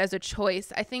 but as a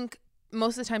choice, I think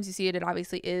most of the times you see it, it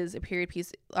obviously is a period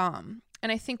piece.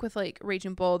 And I think with like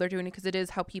Raging Bull, they're doing it because it is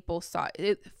how people saw it.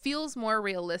 It feels more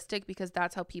realistic because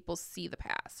that's how people see the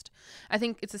past. I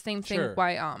think it's the same thing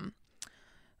why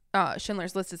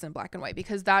Schindler's List is in black and white,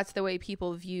 because that's the way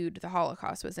people viewed the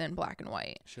Holocaust, was in black and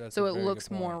white. So it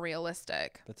looks more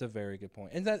realistic. That's a very good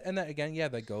point. And that again, yeah,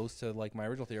 that goes to like my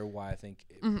original theory why I think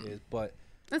it is. But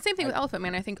the same thing with Elephant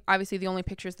Man. I think obviously the only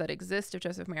pictures that exist of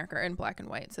Joseph Merrick are in black and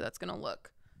white, so that's going to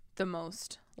look the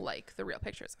most like the real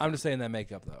pictures. I'm just saying that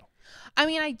makeup though. I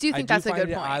mean, I do think that's a good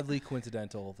point. Oddly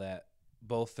coincidental that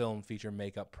both films feature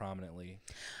makeup prominently.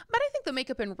 But I think the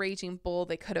makeup in Raging Bull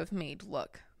they could have made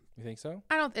look. You think so?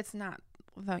 It's not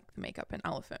like the makeup in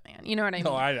Elephant Man. You know what I mean?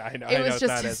 No, I know. It was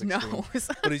just his nose.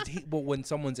 But when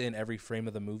someone's in every frame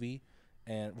of the movie,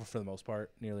 and for the most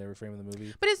part, nearly every frame of the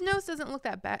movie. But his nose doesn't look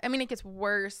that bad. I mean, it gets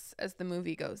worse as the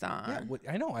movie goes on.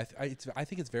 Yeah, I know. I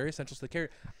think it's very essential to the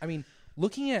character. I mean,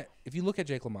 if you look at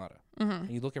Jake LaMotta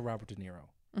and you look at Robert De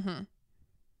Niro,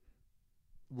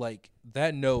 like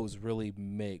that nose really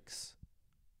makes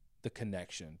the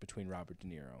connection between Robert De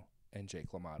Niro and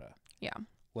Jake LaMotta. Yeah.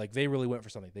 Like they really went for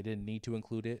something. They didn't need to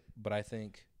include it, but I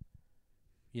think,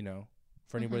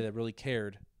 for anybody that really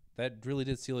cared, that really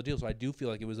did seal the deal. So I do feel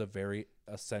like it was a very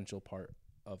essential part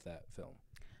of that film.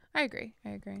 I agree.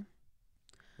 Anyway,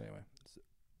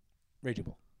 Raging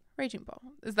Bull. Raging Bull.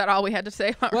 Is that all we had to say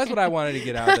about that's what I wanted to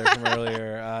get out there from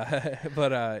earlier.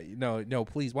 But no,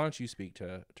 please, why don't you speak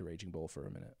to Raging Bull for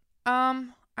a minute?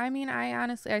 I mean,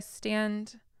 I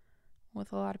stand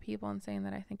with a lot of people in saying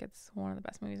that I think it's one of the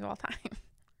best movies of all time.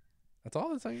 That's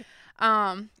all that's like.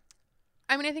 I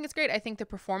mean, I think it's great. I think the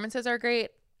performances are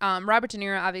great. Robert De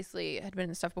Niro obviously had been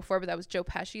in stuff before, but that was Joe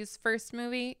Pesci's first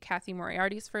movie, Kathy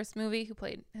Moriarty's first movie, who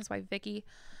played his wife Vicky.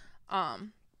 I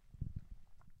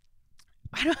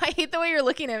hate the way you're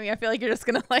looking at me. I feel like you're just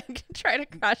gonna like try to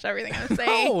crush everything I'm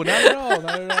saying. No, not at all.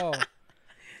 Not at all.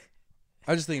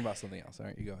 I was just thinking about something else. All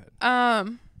right, you go ahead.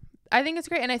 I think it's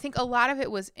great, and I think a lot of it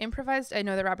was improvised. I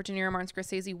know that Robert De Niro and Martin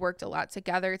Scorsese worked a lot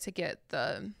together to get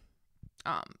the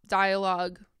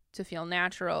dialogue to feel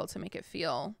natural, to make it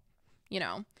feel,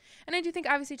 And I do think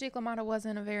obviously Jake LaMotta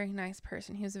wasn't a very nice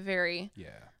person. He was a very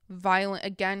violent.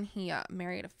 Again, he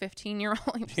married a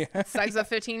 15-year-old. He sexed a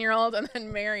 15-year-old and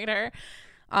then married her,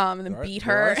 and then beat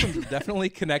her. There are some definitely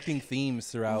connecting themes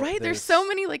throughout. Right, there's so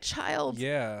many like child.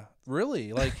 Yeah,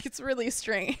 really, like it's really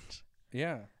strange.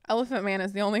 Yeah. Elephant Man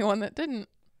is the only one that didn't.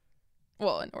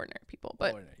 Well, in Ordinary People,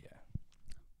 but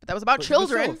that was about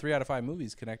children. But still, 3 out of 5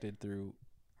 movies connected through,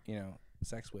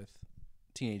 sex with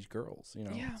teenage girls.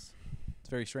 It's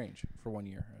very strange for 1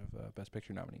 year of Best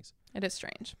Picture nominees. It is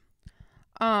strange.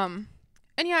 And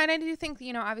I do think,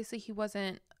 obviously he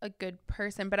wasn't a good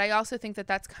person, but I also think that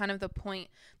that's kind of the point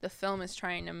the film is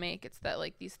trying to make. It's that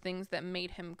like these things that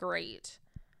made him great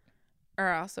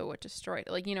are also what destroyed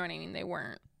it. Like, you know what I mean? They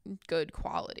weren't good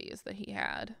qualities that he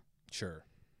had. Sure.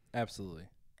 Absolutely.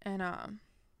 And,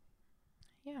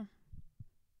 yeah.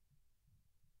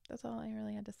 That's all I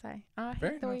really had to say. I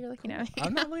hate the way you're looking at me.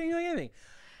 I'm not looking at anything.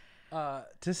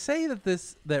 To say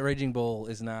that Raging Bull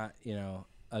is not,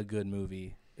 a good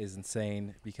movie is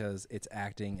insane because its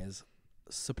acting is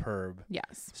superb.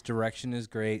 Yes. Its direction is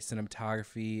great.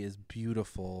 Cinematography is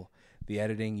beautiful. The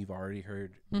editing you've already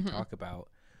heard me talk about.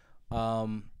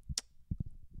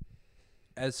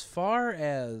 As far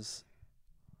as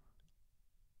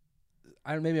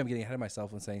maybe I'm getting ahead of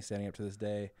myself when saying Standing Up to This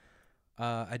Day.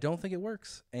 I don't think it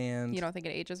works. And you don't think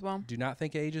it ages well? Do not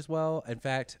think it ages well. In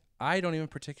fact, I don't even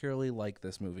particularly like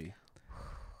this movie.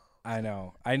 I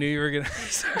know. I knew you were going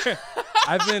to.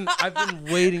 I've been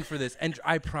waiting for this. And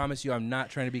I promise you, I'm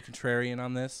not trying to be contrarian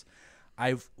on this.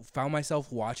 I've found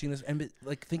myself watching this and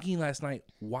like thinking last night,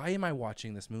 why am I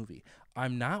watching this movie?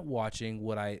 I'm not watching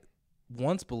what I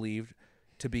once believed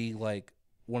to be like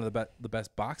one of the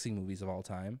best boxing movies of all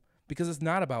time, because it's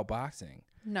not about boxing.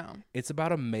 No. It's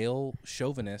about a male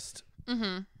chauvinist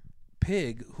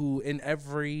pig who in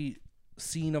every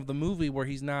scene of the movie where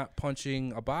he's not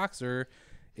punching a boxer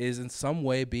is in some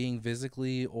way being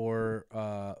physically or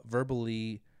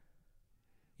verbally,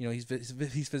 he's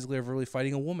physically or verbally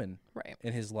fighting a woman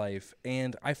in his life.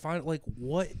 And I find like,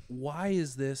 why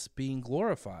is this being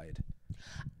glorified?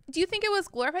 Do you think it was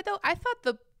glorified though? I thought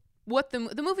the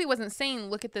movie wasn't saying,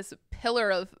 look at this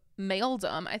pillar of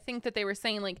maledom. I think that they were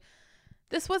saying like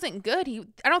this wasn't good.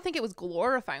 I don't think it was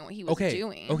glorifying what he was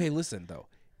doing. Okay, listen though.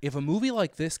 If a movie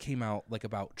like this came out like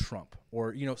about Trump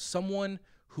or, you know, someone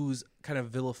who's kind of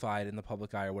vilified in the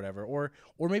public eye or whatever, or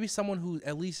maybe someone who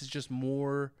at least is just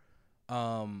more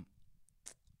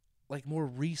like more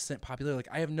recent popularity.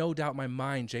 Like I have no doubt in my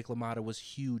mind Jake LaMotta was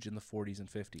huge in the 40s and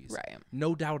 50s. Right.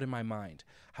 No doubt in my mind.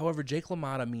 However, Jake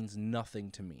LaMotta means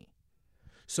nothing to me.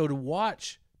 So to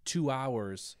watch 2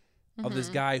 hours of this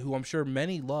guy who I'm sure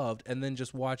many loved and then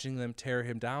just watching them tear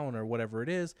him down or whatever it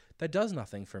is, that does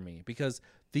nothing for me, because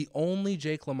the only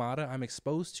Jake LaMotta I'm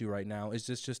exposed to right now is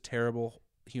just terrible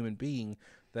human being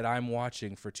that I'm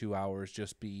watching for 2 hours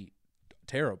just be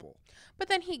terrible. But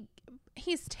then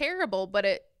he's terrible,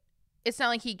 but it's not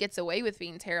like he gets away with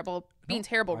being terrible. Being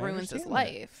terrible ruins his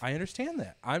life. I understand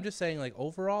that. I'm just saying, like,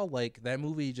 overall, like, that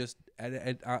movie just,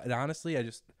 and honestly,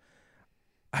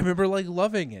 I remember like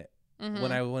loving it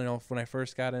when I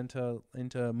first got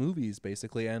into movies,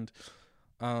 basically, and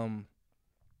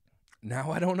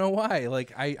now I don't know why.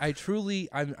 Like I truly,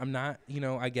 I'm not, you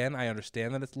know, again, I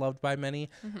understand that it's loved by many.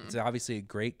 It's obviously a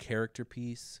great character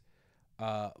piece.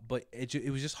 But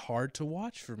it was just hard to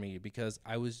watch for me because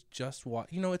I was just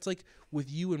you know, it's like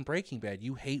with you in Breaking Bad,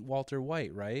 you hate Walter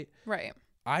White, right? Right.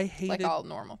 I hated, like all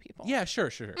normal people. Yeah, sure.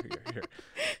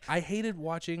 I hated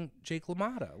watching Jake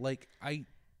LaMotta. Like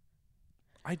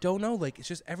I don't know, like it's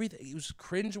just everything. It was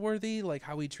cringeworthy, like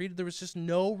how he treated. There was just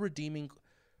no redeeming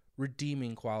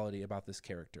quality about this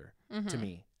character to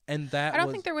me, and that I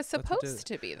don't think there was supposed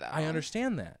to be, though. I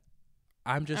understand that.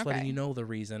 I'm just letting you know the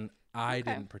reason I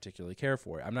didn't particularly care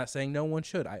for it. I'm not saying no one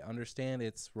should. I understand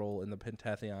its role in the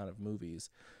pentathlon of movies.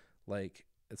 Like,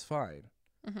 it's fine.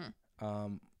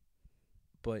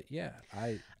 But yeah,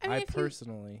 I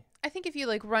personally, I think if you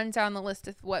like run down the list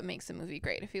of what makes a movie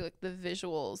great, if you look the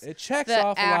visuals, it checks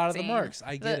off a lot of the marks.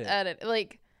 I get it. Edit,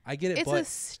 like I get it. It's a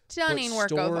stunning work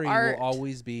of story art. will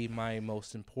always be my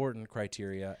most important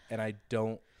criteria, and I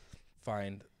don't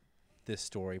find this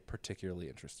story particularly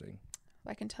interesting.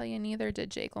 I can tell you, neither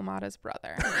did Jake LaMotta's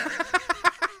brother.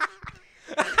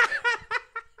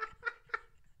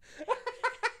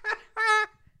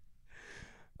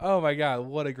 Oh my God,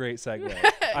 what a great segue.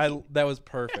 That was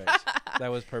perfect. That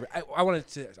was perfect.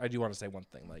 I do want to say one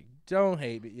thing. Like, don't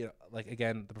hate me. You know, like,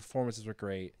 again, the performances were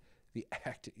great. The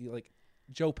acting, like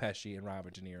Joe Pesci and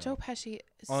Robert De Niro. Joe Pesci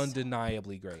is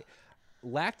undeniably great.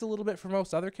 Lacked a little bit for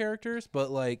most other characters,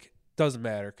 but like doesn't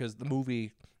matter because the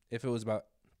movie, if it was about,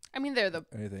 I mean, they're the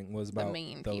anything was about the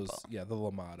main those, people. yeah, the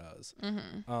LaMottas.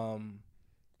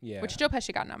 Yeah, which Joe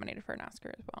Pesci got nominated for an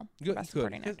Oscar as well. Best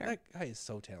supporting actor. That guy is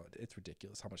so talented. It's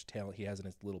ridiculous how much talent he has in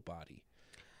his little body.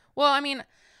 Well, I mean,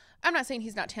 I'm not saying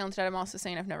he's not talented. I'm also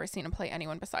saying I've never seen him play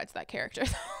anyone besides that character.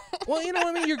 Well, you know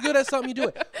what I mean? You're good at something, you do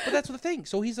it. But that's the thing.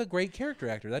 So he's a great character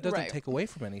actor. That doesn't take away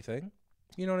from anything.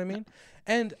 You know what I mean?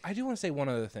 And I do want to say one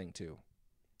other thing, too.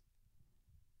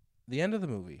 The end of the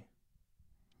movie.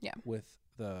 Yeah. With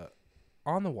the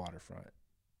on the waterfront.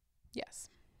 Yes.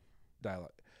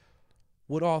 Dialogue.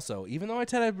 Would also, even though I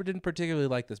said I didn't particularly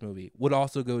like this movie, would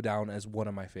also go down as one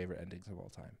of my favorite endings of all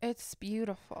time. It's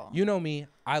beautiful. You know me.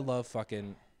 I love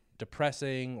fucking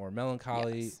depressing or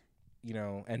melancholy, you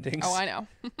know, endings. Oh, I know.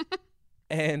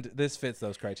 And this fits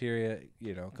those criteria,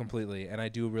 you know, completely. And I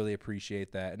do really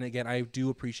appreciate that. And again, I do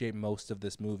appreciate most of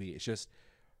this movie. It's just,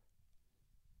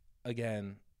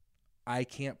 again, I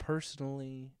can't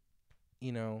personally,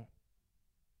 you know,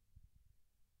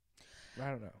 I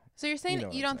don't know. So you're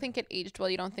saying you don't think it aged well?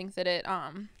 You don't think that it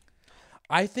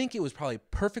I think it was probably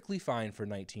perfectly fine for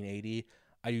 1980.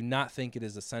 I do not think it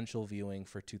is essential viewing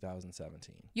for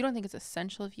 2017. You don't think it's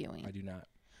essential viewing? I do not.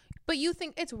 But you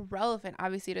think it's relevant.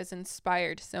 Obviously, it has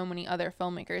inspired so many other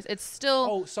filmmakers. It's still...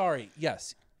 Oh, sorry.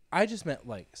 Yes. I just meant,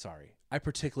 like, sorry. I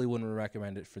particularly wouldn't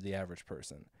recommend it for the average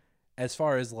person. As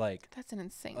far as, like... That's an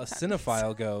insane a sentence.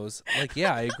 cinephile goes, like,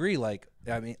 yeah, I agree. Like,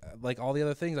 I mean, like, all the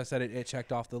other things I said, it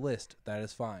checked off the list. That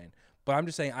is fine. But I'm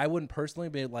just saying, I wouldn't personally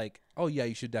be like, oh, yeah,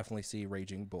 you should definitely see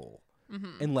Raging Bull.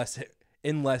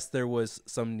 Unless there was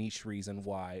some niche reason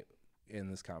why in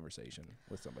this conversation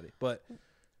with somebody. But...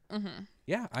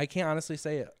 yeah, I can't honestly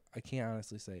say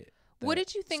it. What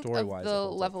did you think of the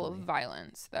level of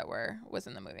violence that was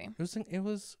in the movie? It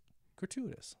was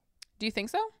gratuitous. Do you think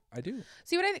so? I do.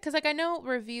 See because like I know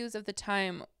reviews of the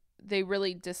time, they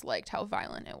really disliked how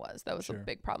violent it was. That was a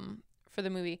big problem for the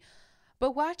movie.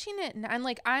 But watching it, and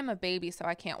like I'm a baby, so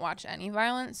I can't watch any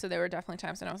violence. So there were definitely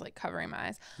times when I was like covering my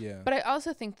eyes. Yeah. But I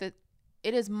also think that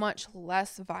it is much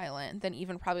less violent than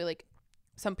even probably like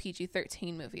some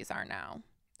PG-13 movies are now.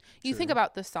 You think True.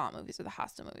 about the Saw movies or the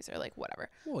Hostel movies or like whatever.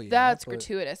 Well, yeah, That's but,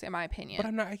 gratuitous in my opinion. But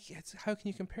I'm not. How can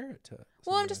you compare it to?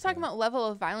 Well, I'm something just like talking that? about level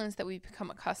of violence that we've become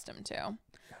accustomed to.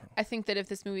 I think that if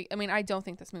this movie, I mean, I don't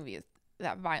think this movie is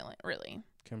that violent, really.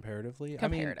 Comparatively.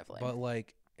 Comparatively. I mean, but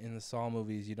like in the Saw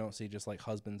movies, you don't see just like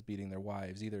husbands beating their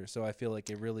wives either. So I feel like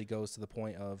it really goes to the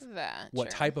point of That what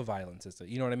true. type of violence is it?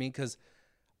 You know what I mean? Because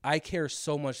I care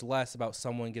so much less about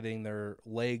someone getting their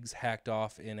legs hacked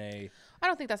off in a. I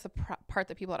don't think that's the part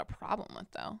that people had a problem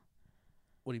with, though.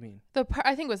 What do you mean?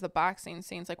 I think it was the boxing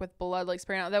scenes, like with blood like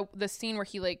spraying out. The scene where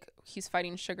he's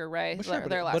fighting Sugar Ray, Well, sure,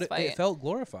 their last fight. It felt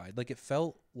glorified. Like it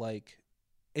felt like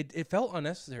it felt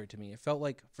unnecessary to me. It felt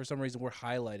like for some reason we're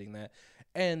highlighting that,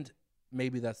 and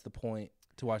maybe that's the point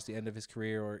to watch the end of his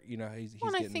career, or he's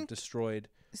getting destroyed.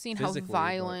 Seeing how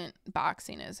violent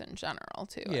boxing is in general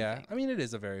too. Yeah, I mean it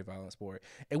is a very violent sport,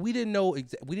 and we didn't know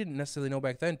we didn't necessarily know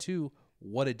back then too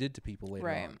what it did to people later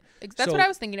on. That's what I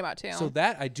was thinking about too. So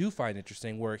that I do find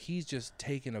interesting, where he's just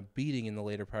taken a beating in the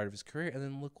later part of his career, and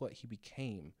then look what he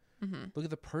became. Mm-hmm. Look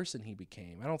at the person he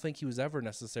became. I don't think he was ever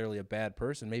necessarily a bad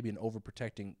person, maybe an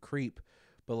overprotecting creep,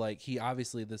 but like he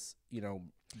obviously this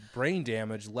brain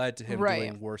damage led to him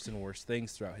doing worse and worse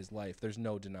things throughout his life. There's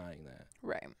no denying that.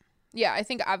 Right. Yeah, I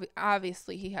think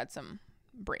obviously he had some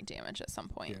brain damage at some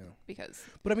point because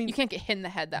but I mean you can't get hit in the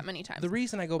head that many times. The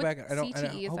reason I go back, I don't.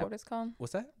 CTE is that what it's called?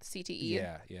 What's that? CTE.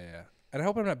 Yeah. And I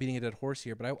hope I'm not beating a dead horse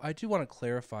here, but I do want to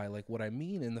clarify like what I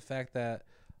mean in the fact that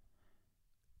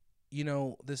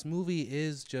this movie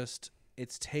is just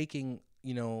it's taking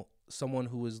someone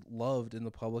who is loved in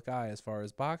the public eye as far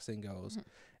as boxing goes. Mm-hmm.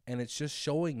 And it's just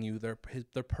showing you their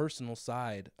personal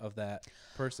side of that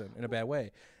person in a bad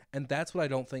way. And that's what I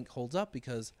don't think holds up,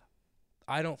 because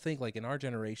I don't think, like, in our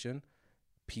generation,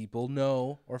 people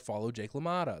know or follow Jake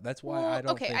LaMotta. That's why I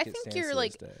don't think it stands to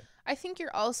this day. I think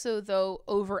you're also, though,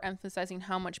 overemphasizing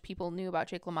how much people knew about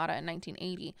Jake LaMotta in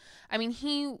 1980. I mean,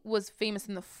 he was famous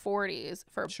in the 40s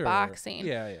for boxing.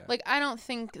 Yeah. Like,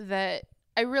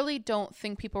 I really don't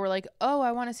think people were like, oh,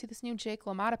 I want to see this new Jake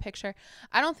LaMotta picture.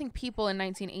 I don't think people in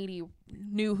 1980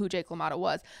 knew who Jake LaMotta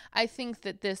was. I think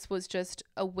that this was just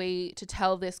a way to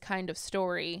tell this kind of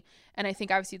story. And I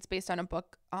think obviously it's based on a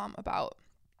book about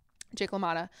Jake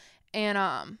LaMotta. And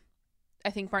I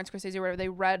think Martin Scorsese or whatever, they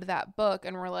read that book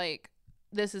and were like,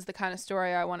 this is the kind of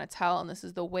story I want to tell, and this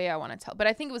is the way I want to tell. But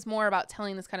I think it was more about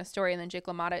telling this kind of story, and then Jake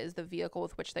LaMotta is the vehicle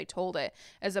with which they told it,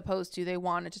 as opposed to they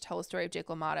wanted to tell a story of Jake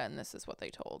LaMotta, and this is what they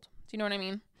told. Do you know what I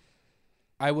mean?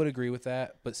 I would agree with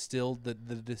that, but still, the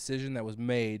decision that was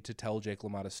made to tell Jake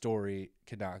LaMotta's story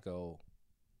cannot go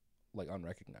like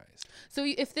unrecognized. So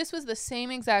if this was the same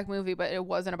exact movie, but it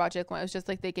wasn't about Jake LaMotta, it was just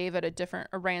like they gave it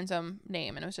a random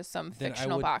name, and it was just some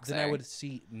fictional boxer. Then I would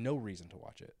see no reason to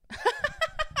watch it.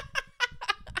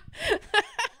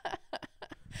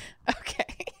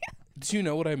 Okay. Do you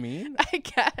know what I mean? I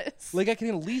guess. Like, I can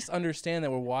at least understand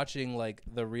that we're watching like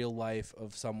the real life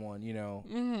of someone,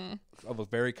 mm-hmm. of a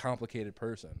very complicated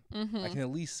person. Mm-hmm. I can at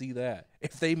least see that.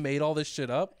 If they made all this shit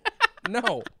up,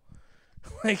 no.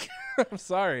 Like, I'm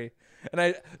sorry.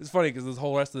 And it's funny because this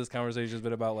whole rest of this conversation has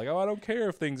been about like, oh, I don't care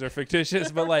if things are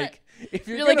fictitious, but like, if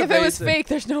you're like, if it was fake,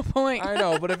 there's no point. I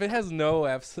know, but if it has no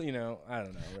absolute, I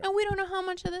don't know. Right? And we don't know how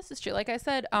much of this is true. Like I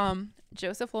said,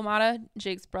 Joseph LaMotta,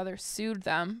 Jake's brother, sued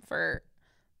them for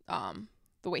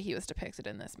the way he was depicted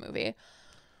in this movie.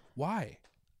 Why?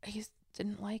 He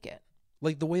didn't like it.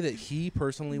 Like the way that he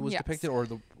personally was depicted, or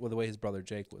the way his brother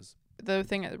Jake was. The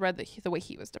thing I read, the way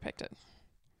he was depicted.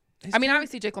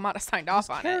 Obviously Jake LaMotta signed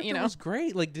off on it. It was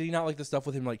great. Like, did he not like the stuff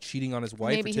with him like cheating on his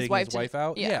wife or taking his wife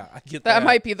out? Yeah, I get that. That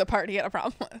might be the part he had a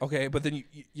problem with. Okay, but then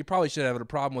you probably should have had a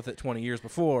problem with it 20 years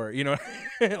before.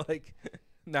 Like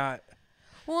not.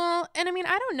 Well, and I mean,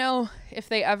 I don't know if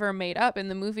they ever made up. In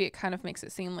the movie, it kind of makes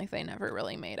it seem like they never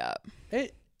really made up.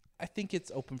 I think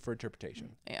it's open for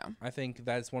interpretation. Yeah. I think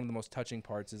that's one of the most touching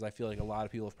parts. Is I feel like a lot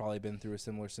of people have probably been through a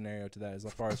similar scenario to that, as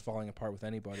far as falling apart with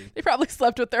anybody. They probably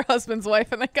slept with their husband's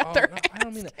wife and they got their. No, I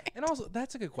don't mean that. And also,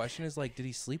 that's a good question. Is like, did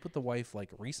he sleep with the wife like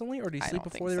recently, or did he sleep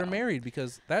before they were married?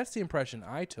 Because that's the impression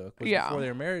I took. Was before they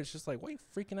were married, it's just like, why are you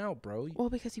freaking out, bro?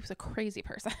 Well, because he was a crazy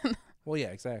person. Well, yeah,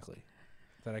 exactly.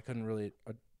 That I couldn't really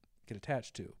get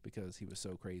attached to because he was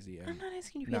so crazy. And I'm not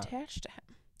asking you to be attached to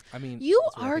him. I mean, you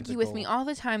argue with me all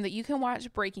the time that you can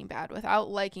watch Breaking Bad without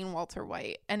liking Walter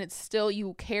White, and it's still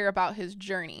you care about his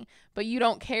journey, but you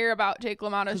don't care about Jake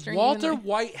LaMotta's journey. Walter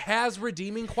White has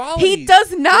redeeming qualities. He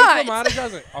does not. Jake LaMotta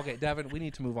doesn't. Okay, Devin, we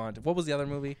need to move on. What was the other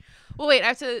movie? Well, wait,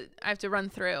 I have to run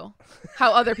through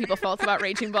how other people felt about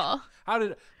Raging Bull. How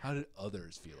did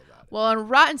others feel about it? Well, on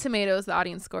Rotten Tomatoes, the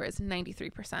audience score is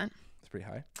 93%. It's pretty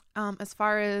high. As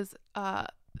far as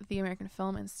the American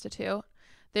Film Institute.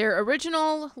 Their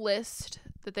original list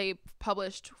that they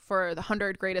published for the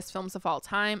 100 greatest films of all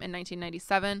time in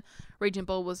 1997, Raging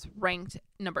Bull was ranked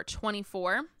number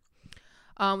 24.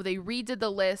 They redid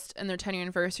the list in their 10-year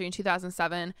anniversary in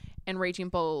 2007, and Raging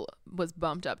Bull was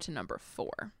bumped up to number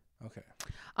 4. Okay.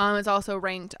 It's also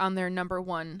ranked on their number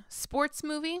 1 sports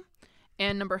movie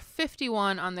and number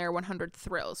 51 on their 100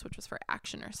 thrills, which was for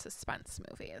action or suspense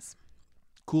movies.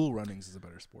 Cool Runnings is a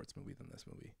better sports movie than this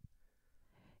movie.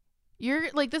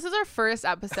 You're like, this is our first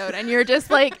episode, and you're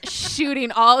just like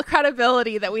shooting all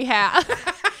credibility that we have.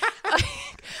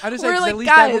 I just say, like, at least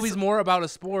guys, that movie's more about a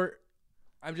sport.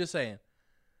 I'm just saying.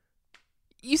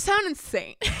 You sound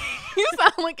insane. You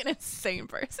sound like an insane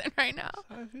person right now. That's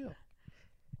how I feel.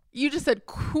 You just said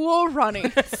Cool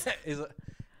Runnings.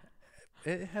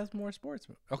 It has more sports.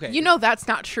 Okay. You know that's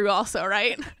not true also,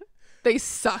 right? They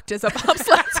sucked as a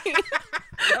bobsled team.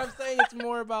 I'm saying it's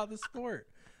more about the sport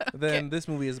than this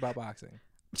movie is about boxing.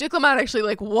 Jake LaMotte actually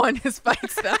like won his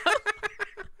fights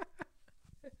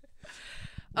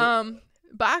though.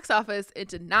 Box office, it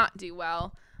did not do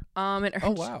well. It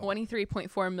earned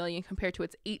 $23.4 million compared to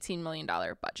its $18 million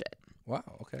budget. Wow.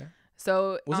 Okay.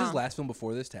 So was his last film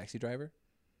before this Taxi Driver?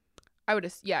 I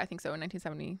think so, in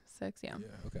 1976. Yeah.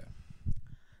 Yeah. Okay.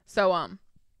 So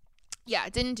yeah,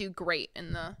 it didn't do great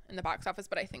in the box office,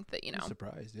 but I think that, you know, I'm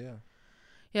surprised. Yeah.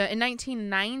 Yeah, in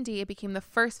 1990, it became the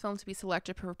first film to be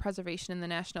selected for preservation in the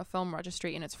National Film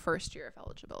Registry in its first year of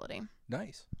eligibility.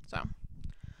 Nice. So,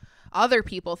 other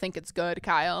people think it's good,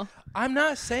 Kyle. I'm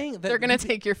not saying that they're gonna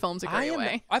take your film's degree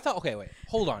away. I thought. Okay, wait,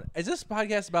 hold on. Is this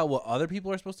podcast about what other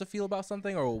people are supposed to feel about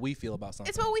something, or what we feel about something?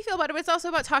 It's what we feel about it, but it's also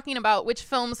about talking about which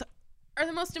films are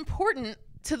the most important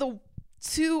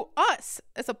to us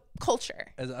as a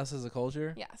culture. As us as a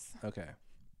culture? Yes. Okay.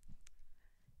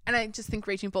 And I just think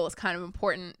Raging Bull is kind of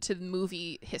important to the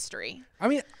movie history. I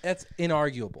mean, that's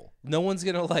inarguable. No one's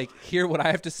going to, like, hear what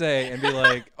I have to say and be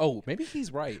like, oh, maybe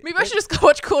he's right. Maybe I should just go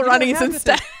watch Cool Runnings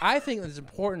instead. I think that it's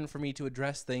important for me to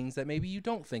address things that maybe you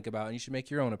don't think about and you should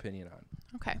make your own opinion on.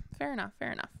 Okay. Fair enough.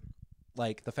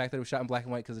 Like the fact that it was shot in black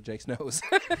and white because of Jake's nose.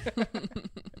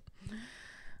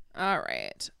 All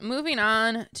right. Moving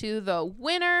on to the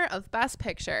winner of Best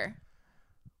Picture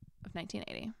of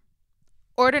 1980.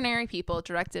 Ordinary People,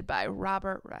 directed by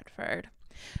Robert Redford.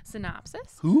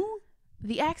 Synopsis. Who?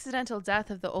 The accidental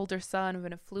death of the older son of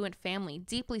an affluent family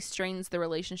deeply strains the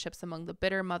relationships among the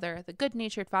bitter mother, the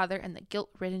good-natured father, and the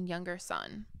guilt-ridden younger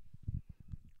son.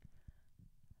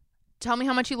 Tell me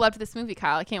how much you loved this movie,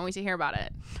 Kyle. I can't wait to hear about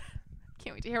it.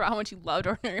 Can't wait to hear about how much you loved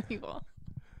Ordinary People.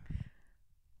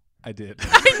 I did.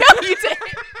 I know you did.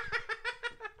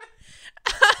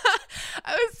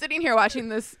 I was sitting here watching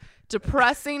this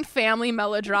depressing family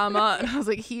melodrama, and I was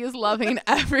like, he is loving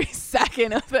every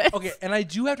second of it. Okay, and I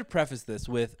do have to preface this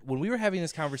with, when we were having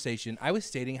this conversation, I was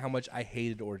stating how much I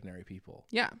hated Ordinary People.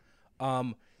 Yeah.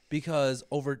 Because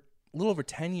a little over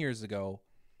 10 years ago,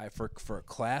 for a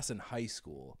class in high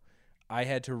school, I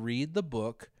had to read the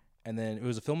book, and then it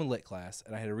was a film and lit class,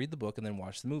 and I had to read the book and then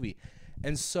watch the movie.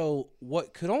 And so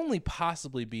what could only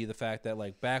possibly be the fact that,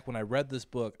 like, back when I read this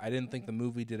book, I didn't think the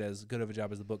movie did as good of a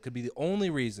job as the book could be the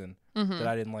only reason that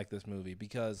I didn't like this movie.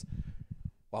 Because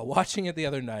while watching it the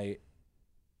other night,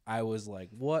 I was like,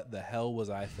 what the hell was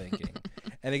I thinking?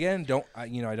 And again, I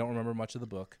don't remember much of the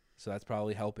book, so that's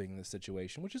probably helping the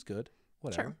situation, which is good.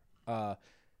 Whatever. Sure.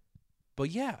 But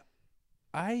yeah,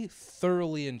 I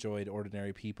thoroughly enjoyed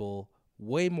Ordinary People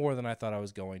way more than I thought I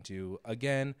was going to.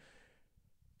 Again,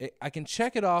 I can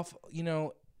check it off. You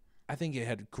know, I think it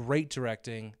had great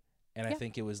directing, and I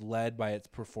think it was led by its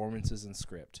performances and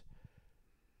script.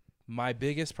 My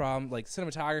biggest problem, like,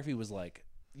 cinematography was like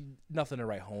nothing to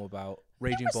write home about.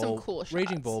 Raging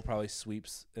Bull probably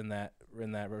sweeps in that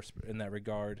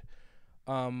regard.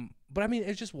 But I mean,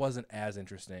 it just wasn't as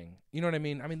interesting. You know what I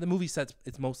mean? I mean, the movie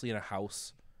it's mostly in a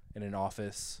house, in an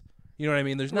office. You know what I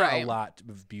mean? There's not a lot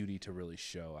of beauty to really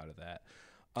show out of that.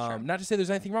 Sure. Not to say there's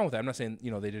anything wrong with that. I'm not saying,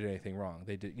 they did anything wrong.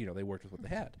 They did, they worked with what they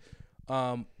had.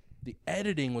 The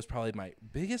editing was probably my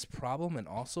biggest problem, and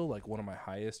also like one of my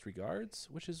highest regards,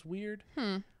 which is weird.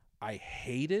 I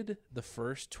hated the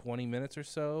first 20 minutes or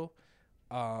so.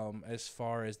 As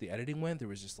far as the editing went, there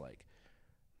was just like,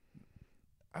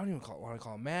 I don't even want to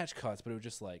call them match cuts, but it was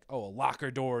just like, oh, a locker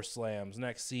door slams.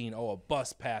 Next scene, oh, a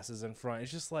bus passes in front.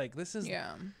 It's just like, this is,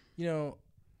 I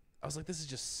was like, this is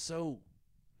just so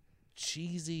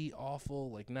cheesy,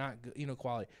 awful, like not good,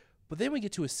 quality. But then we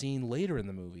get to a scene later in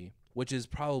the movie, which is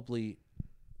probably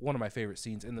one of my favorite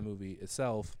scenes in the movie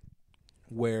itself,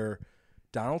 where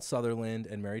Donald Sutherland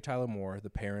and Mary Tyler Moore, the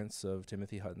parents of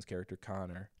Timothy Hutton's character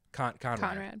Conrad,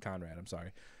 I'm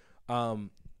sorry,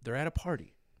 they're at a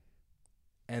party,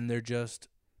 and they're just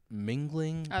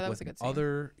mingling that was with a good scene.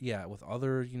 other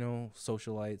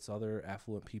socialites, other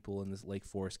affluent people in this Lake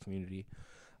Forest community.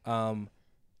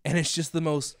 And it's just the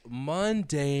most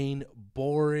mundane,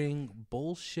 boring,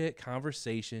 bullshit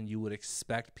conversation you would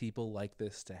expect people like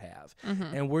this to have.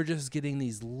 Mm-hmm. And we're just getting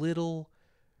these little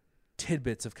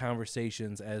tidbits of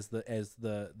conversations as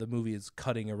the movie is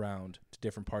cutting around to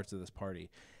different parts of this party.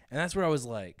 And that's where I was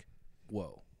like,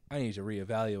 whoa, I need to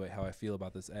reevaluate how I feel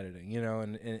about this editing,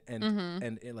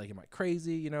 and like, am I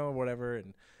crazy, or whatever.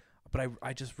 But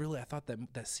I just really, I thought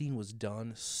that scene was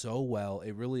done so well.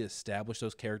 It really established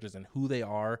those characters and who they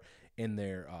are in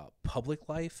their public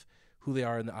life, who they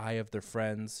are in the eye of their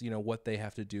friends, what they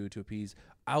have to do to appease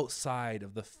outside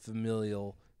of the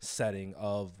familial setting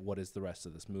of what is the rest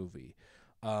of this movie.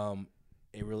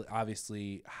 It really,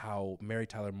 obviously, how Mary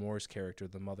Tyler Moore's character,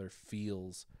 the mother,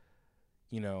 feels,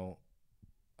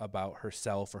 about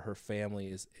herself or her family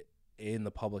is in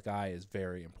the public eye is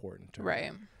very important to her.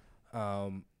 Right.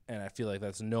 And I feel like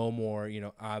that's no more,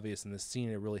 obvious in this scene.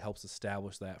 It really helps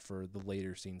establish that for the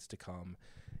later scenes to come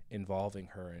involving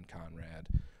her and Conrad.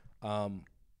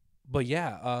 But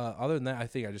yeah, other than that, I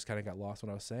think I just kind of got lost when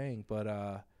I was saying.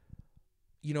 But,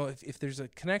 if there's a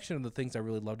connection of the things I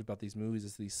really loved about these movies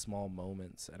is these small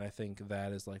moments. And I think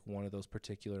that is like one of those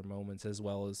particular moments, as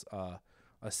well as a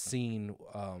scene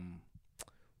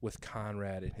with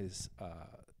Conrad in his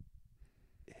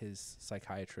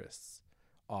psychiatrist's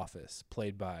office,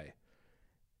 played by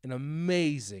an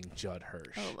amazing Judd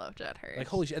Hirsch. Oh, love Judd Hirsch. Like,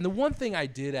 holy shit. And the one thing I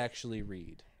did actually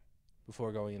read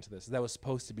before going into this, that was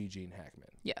supposed to be Gene Hackman.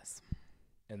 Yes.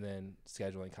 And then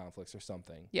scheduling conflicts or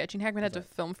something. Yeah, Gene Hackman had to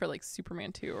film for like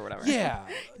Superman 2 or whatever. Yeah.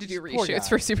 To do reshoots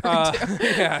for Superman 2.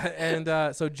 Yeah.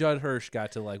 And so Judd Hirsch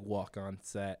got to like walk on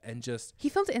set and just... He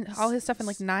filmed all his stuff in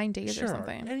like 9 days sure, or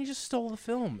something. And he just stole the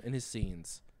film in his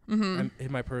scenes. Mm-hmm.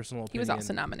 In my personal opinion. He was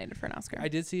also nominated for an Oscar. I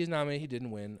did see his nominee. He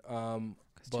didn't win.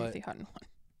 Because Timothy Hutton won.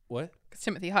 What? Because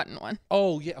Timothy Hutton won.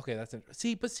 Oh, yeah. Okay, that's... And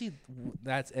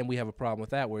we have a problem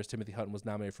with that, whereas Timothy Hutton was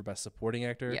nominated for Best Supporting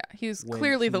Actor. Yeah, he was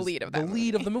clearly the lead of that movie. The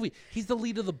lead of the movie. He's the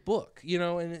lead of the book,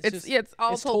 and it's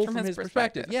all told from his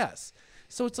perspective. Yes.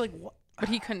 So it's like... But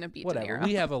he couldn't have beat whatever. De Niro.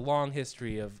 We have a long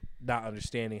history of not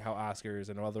understanding how Oscars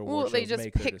and other awards shows they just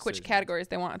make pick which categories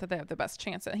they want that they have the best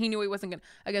chance at. He knew he wasn't going to,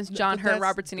 against John Hurt,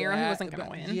 Robert De Niro, he wasn't going to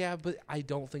win. Yeah, but I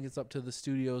don't think it's up to the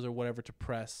studios or whatever to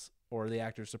press, or the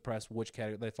actors to press which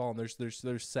category they fall in.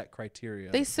 There's set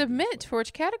criteria. They submit for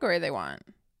which category they want.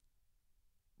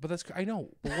 But I know.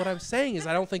 But what I'm saying is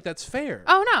I don't think that's fair.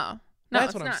 Oh, no. No,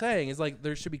 that's what I'm saying. Is like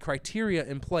there should be criteria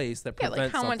in place that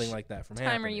prevent something like that from happening.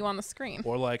 How much time are you on the screen?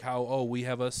 Or like how we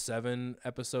have a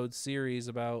 7-episode series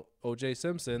about O.J.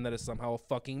 Simpson that is somehow a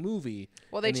fucking movie.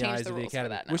 Well, they changed the rules for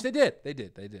that now. Which they did. They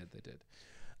did.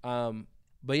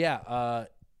 But yeah,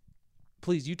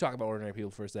 please you talk about Ordinary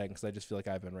People for a second because I just feel like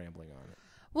I've been rambling on it.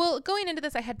 Well, going into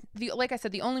this, I had like I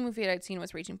said, the only movie I'd seen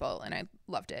was Raging Bull, and I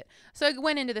loved it. So I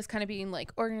went into this kind of being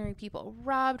like, Ordinary People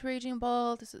robbed Raging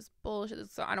Bull. This is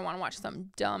bullshit. So I don't want to watch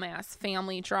some dumbass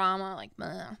family drama. Like,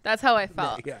 that's how I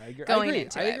felt. Yeah, I agree.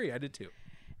 I agree. I did too.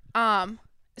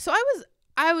 So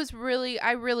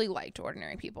I really liked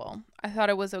Ordinary People. I thought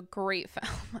it was a great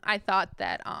film. I thought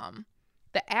that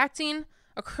the acting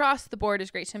across the board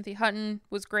is great. Timothy Hutton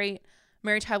was great.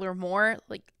 Mary Tyler Moore,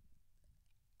 like.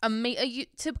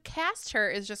 To cast her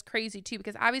is just crazy too,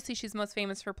 because obviously she's most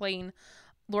famous for playing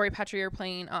Laurie Petrie or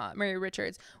playing Mary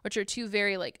Richards, which are two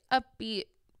very like upbeat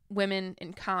women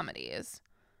in comedies.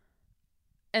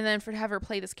 And then to have her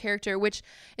play this character, which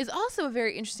is also a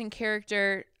very interesting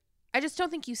character. I just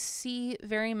don't think you see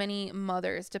very many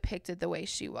mothers depicted the way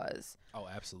she was. Oh,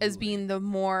 absolutely. As being the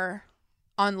more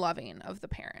unloving of the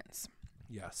parents.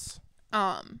 Yes.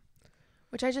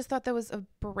 Which I just thought that was a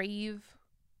brave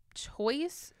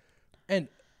choice and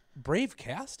brave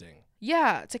casting.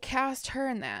 Yeah, to cast her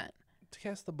in that. To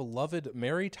cast the beloved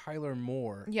Mary Tyler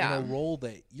Moore in a role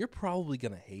that you're probably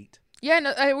gonna hate. Yeah,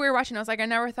 no, we were watching. I was like, I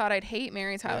never thought I'd hate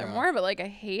Mary Tyler Moore, but like I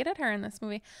hated her in this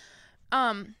movie.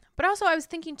 But also I was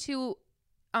thinking too,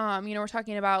 we're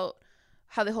talking about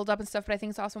how they hold up and stuff, but I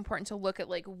think it's also important to look at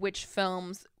like which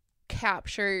films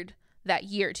captured that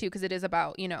year too, because it is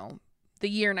about the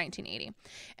year 1980.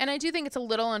 And I do think it's a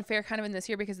little unfair kind of in this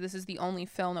year because this is the only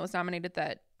film that was nominated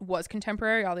that was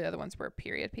contemporary. All the other ones were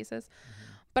period pieces.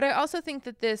 Mm-hmm. But I also think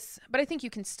that I think you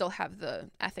can still have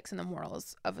the ethics and the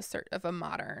morals of a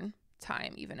modern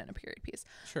time, even in a period piece.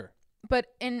 Sure. But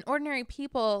in Ordinary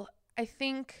People, I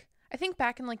think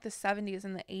back in like the 70s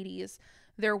and the 80s,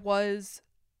 there was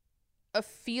a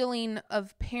feeling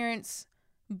of parents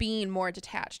being more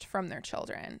detached from their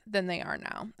children than they are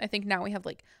now. I think now we have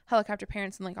like helicopter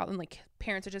parents and like all, and like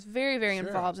parents are just very, very Sure.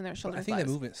 involved in their But I children's think lives.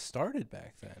 that movement started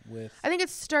back then with. I think it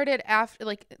started after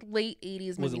like late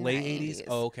 80s, maybe Was it late 90s. 80s?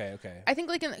 Oh, okay, okay. I think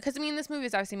like because I mean this movie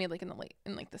was obviously made like in the late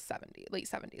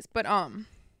 70s, but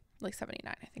like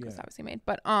 79 I think it was obviously made,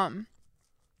 but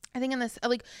I think in this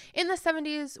like in the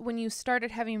 70s when you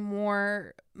started having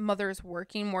more mothers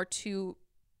working, more two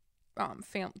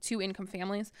income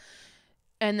families,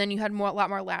 and then you had a lot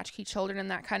more latchkey children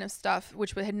and that kind of stuff,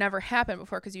 which had never happened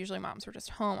before because usually moms were just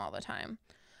home all the time.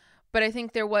 But I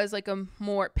think there was like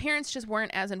parents just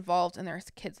weren't as involved in their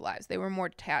kids' lives. They were more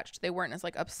detached. They weren't as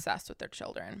like obsessed with their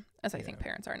children as I think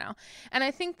parents are now. And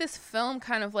I think this film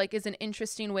kind of like is an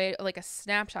interesting way, like a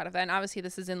snapshot of that. And obviously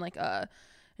this is in like an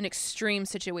extreme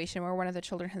situation where one of the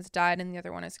children has died and the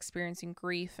other one is experiencing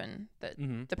grief, and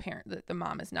the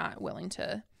mom is not willing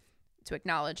to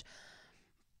acknowledge.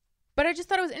 But I just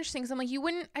thought it was interesting because I'm like,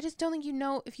 I just don't think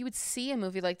if you would see a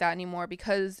movie like that anymore,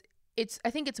 because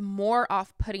I think it's more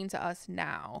off-putting to us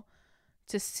now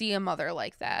to see a mother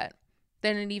like that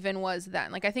than it even was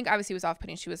then. Like, I think obviously it was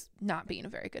off-putting. She was not being a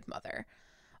very good mother.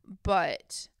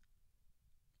 But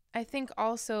I think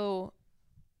also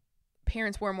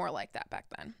parents were more like that back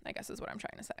then, I guess is what I'm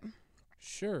trying to say.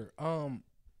 Sure.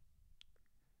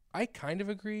 I kind of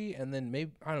agree, and then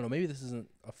maybe I don't know, maybe this isn't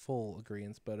a full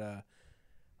agreement, but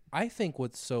I think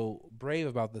what's so brave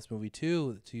about this movie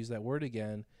too, to use that word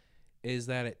again, is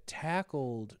that it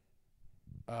tackled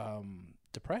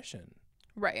depression.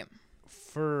 Right.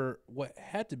 For what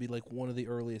had to be like one of the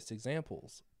earliest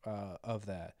examples of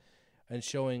that, and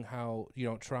showing how,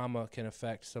 trauma can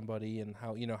affect somebody and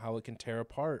how, how it can tear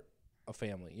apart a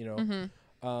family,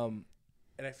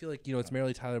 and I feel like, it's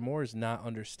Mary Tyler Moore's not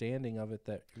understanding of it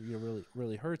that really,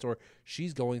 really hurts, or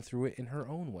she's going through it in her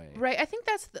own way. Right. I think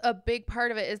that's a big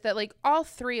part of it, is that like all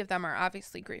three of them are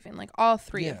obviously grieving. Like all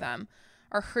three of them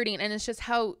are hurting, and it's just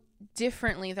how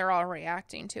differently they're all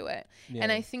reacting to it. Yeah.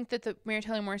 And I think that the Mary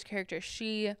Tyler Moore's character,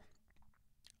 she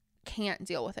can't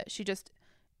deal with it. She just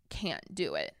can't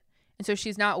do it. And so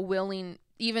she's not willing,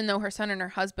 even though her son and her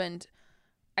husband,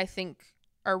 I think,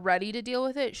 are ready to deal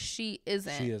with it, she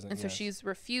isn't. And so she's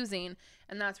refusing,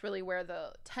 and that's really where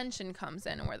the tension comes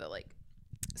in and where the like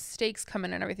stakes come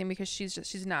in and everything, because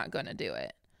she's not going to do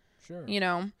it. Sure.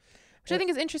 Which I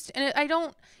think is interesting. And I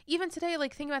don't, even today,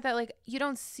 like, think about that, like, you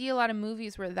don't see a lot of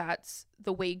movies where that's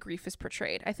the way grief is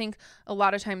portrayed. I think a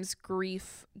lot of times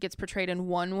grief gets portrayed in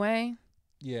one way.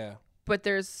 Yeah. But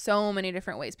there's so many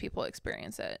different ways people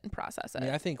experience it and process it. I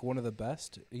mean, I think one of the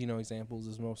best, examples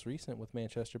is most recent with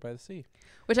Manchester by the Sea.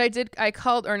 Which I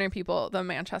called Ordinary People the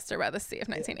Manchester by the Sea of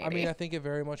 1980. I mean, I think it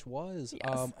very much was.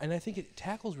 Yes. And I think it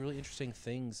tackles really interesting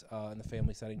things in the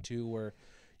family setting, too, where,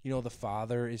 the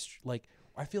father is, like,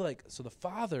 I feel like, so the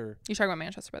father... You talking about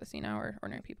Manchester by the Sea now, or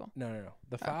Ordinary People? No.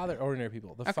 The father, Ordinary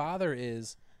People. The father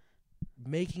is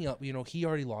making up, he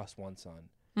already lost one son.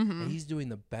 Mm-hmm. And he's doing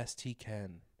the best he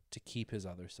can to keep his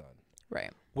other son.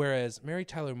 Right. Whereas Mary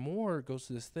Tyler Moore goes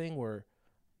to this thing where,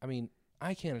 I mean,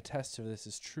 I can't attest to this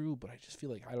is true, but I just feel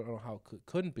like I don't know how it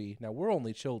couldn't be. Now, we're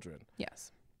only children.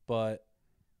 Yes. But,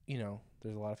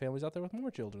 there's a lot of families out there with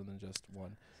more children than just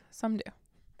one. Some do.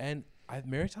 And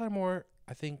Mary Tyler Moore,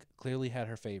 I think, clearly had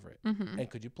her favorite. Mm-hmm. And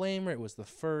could you blame her? It was the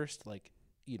first, like,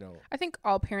 I think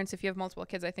all parents, if you have multiple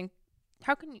kids, I think,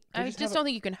 how can you? I just don't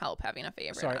think you can help having a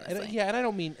favorite. Sorry, honestly. And I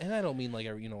don't mean like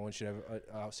one should have an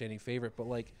outstanding favorite, but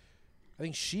like, I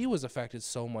think she was affected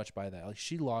so much by that. Like,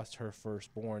 she lost her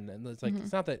firstborn, and it's like,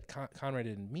 it's not that Conrad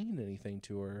didn't mean anything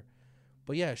to her,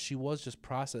 but yeah, she was just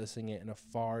processing it in a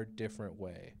far different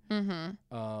way.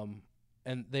 Mm-hmm.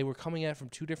 And they were coming at it from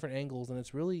two different angles, and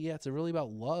it's really about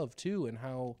love too, and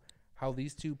how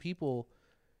these two people,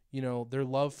 their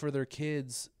love for their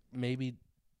kids maybe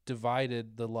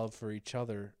divided the love for each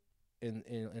other in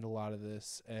a lot of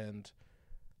this, and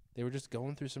they were just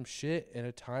going through some shit in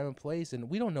a time and place, and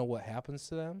we don't know what happens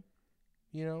to them.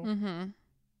 Mm-hmm.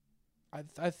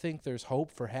 I think there's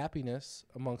hope for happiness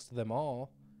amongst them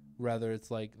all, whether it's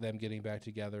like them getting back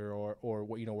together or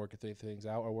working things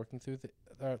out, or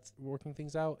working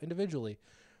things out individually.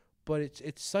 But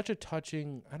it's such a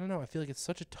touching, I don't know, I feel like it's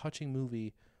such a touching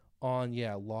movie on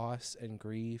loss and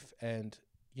grief, and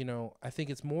I think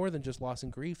it's more than just loss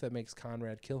and grief that makes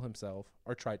Conrad kill himself,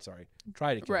 or try to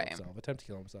kill himself, attempt to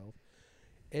kill himself.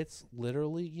 It's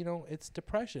literally, it's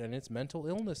depression and it's mental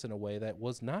illness in a way that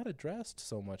was not addressed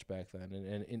so much back then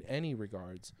in any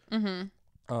regards.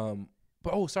 Mm-hmm.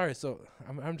 But sorry, so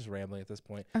I'm just rambling at this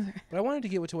point. Okay. But I wanted to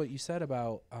get to what you said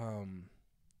about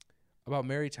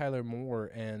Mary Tyler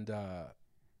Moore and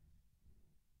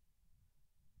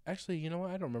Actually, you know what?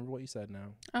 I don't remember what you said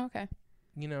now. Oh, okay.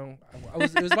 You know,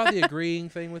 it was about the agreeing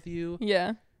thing with you.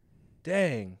 Yeah.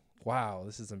 Dang. Wow,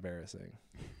 this is embarrassing.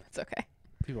 It's okay.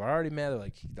 People are already mad. They're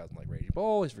like, he doesn't like Raging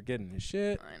Bull. He's forgetting his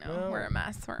shit. I know. We're a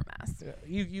mess. We're a mess. Yeah,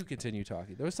 you continue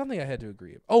talking. There was something I had to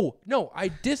agree. Oh, no, I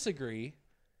disagree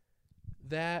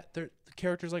that the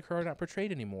characters like her are not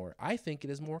portrayed anymore. I think it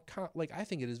is more I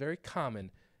think it is very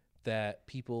common that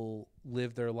people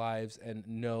live their lives and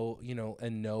know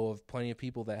of plenty of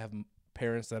people that have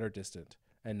parents that are distant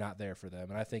and not there for them.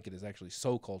 And I think it is actually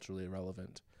so culturally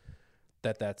relevant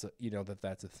that's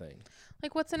a thing.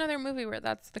 Like, what's another movie where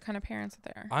that's the kind of parents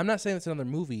there? I'm not saying it's another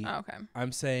movie. Oh, okay.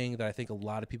 I'm saying that I think a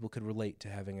lot of people could relate to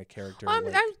having a character. Well,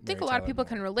 like I think Mary a lot of Tyler people Moore.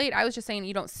 can relate. I was just saying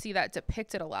you don't see that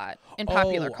depicted a lot in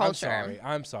popular culture.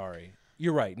 I'm sorry.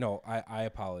 You're right. No, I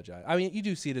apologize. I mean, you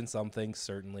do see it in some things,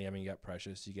 certainly. I mean, you got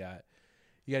Precious. You got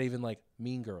even like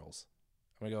Mean Girls.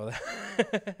 I'm gonna go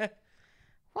with that.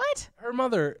 What? Her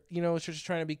mother, she's just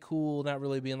trying to be cool, not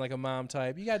really being like a mom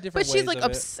type. You got different But ways she's like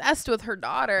of it. obsessed with her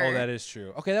daughter. Oh, that is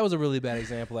true. Okay, that was a really bad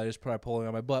example. I just probably pulling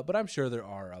on my butt, but I'm sure there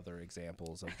are other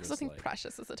examples of I just still think like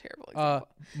Precious is a terrible example.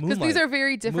 Because Moonlight. these are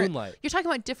very different. Moonlight. You're talking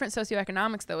about different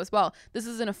socioeconomics, though, as well. This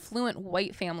is an affluent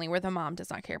white family where the mom does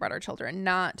not care about her children,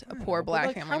 not a poor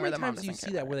black family where the mom doesn't care. How many times do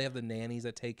you see that where they have the nannies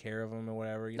that take care of them or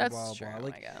whatever? That's blah, true, blah.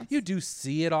 Like, I guess. you do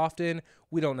see it often.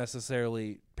 We don't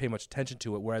necessarily pay much attention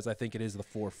to it, whereas I think it is the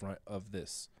forefront of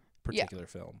this particular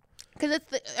film. Because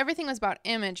everything was about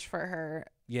image for her.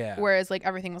 Yeah. Whereas like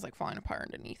everything was like falling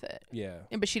apart underneath it. Yeah.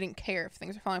 But she didn't care if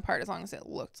things were falling apart as long as it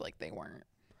looked like they weren't.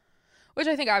 Which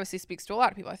I think obviously speaks to a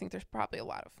lot of people. I think there's probably a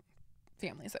lot of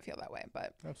families that feel that way.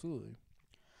 But Absolutely.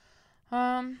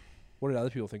 What did other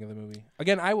people think of the movie?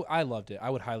 Again, I loved it. I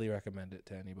would highly recommend it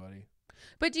to anybody.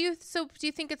 But do you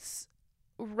think it's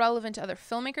relevant to other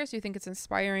filmmakers? Do you think it's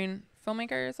inspiring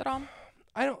filmmakers at all?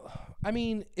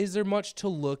 Is there much to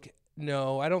look?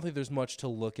 No, I don't think there's much to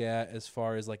look at as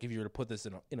far as like if you were to put this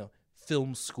in a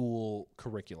film school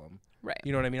curriculum. Right.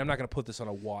 You know what I mean? I'm not going to put this on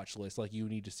a watch list. Like, you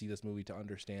need to see this movie to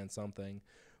understand something.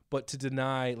 But to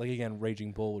deny, like, again,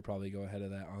 Raging Bull would probably go ahead of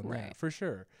that on that for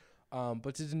sure.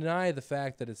 But to deny the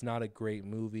fact that it's not a great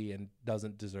movie and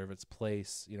doesn't deserve its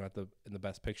place, in the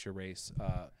Best Picture race,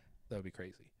 that would be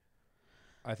crazy.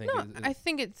 I think. I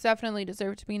think it's definitely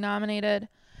deserved to be nominated.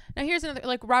 Now here's another.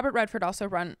 Like, Robert Redford also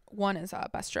won as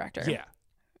Best Director. Yeah.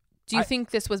 Do you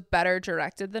think this was better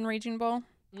directed than Raging Bull?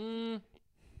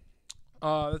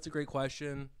 That's a great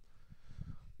question.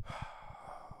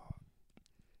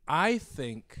 I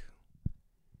think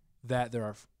that there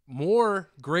are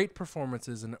more great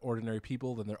performances in Ordinary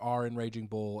People than there are in Raging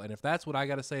Bull, and if that's what I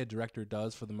got to say a director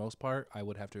does for the most part, I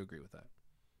would have to agree with that.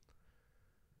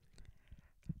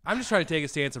 I'm just trying to take a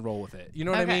stance and roll with it. You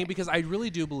know what I mean? Because I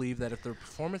really do believe that if the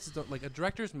performances don't, like, a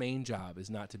director's main job is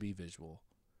not to be visual.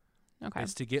 Okay.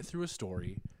 It's to get through a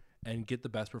story and get the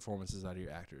best performances out of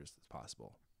your actors as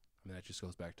possible. I mean, that just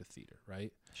goes back to theater,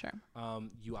 right? Sure.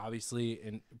 You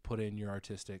obviously put in your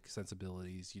artistic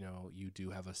sensibilities. You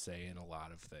do have a say in a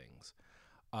lot of things.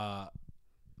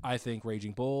 I think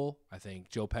Raging Bull, I think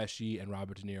Joe Pesci and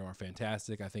Robert De Niro are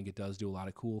fantastic. I think it does do a lot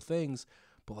of cool things.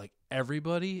 But, like,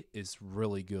 everybody is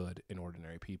really good in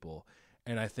Ordinary People.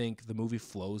 And I think the movie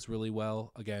flows really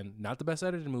well. Again, not the best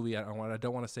edited movie. I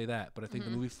don't want to say that. But I think the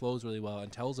movie flows really well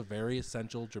and tells a very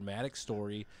essential, dramatic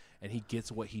story. And he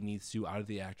gets what he needs to out of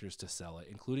the actors to sell it,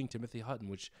 including Timothy Hutton,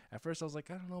 which at first I was like,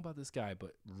 I don't know about this guy,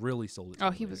 but really sold it. Oh,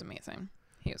 he was amazing.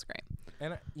 He was great.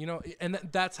 And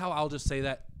that's how I'll just say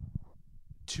that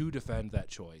to defend that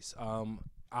choice.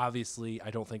 Obviously,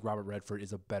 I don't think Robert Redford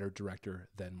is a better director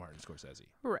than Martin Scorsese.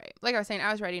 Right. Like I was saying,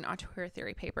 I was writing auteur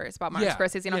theory papers about Martin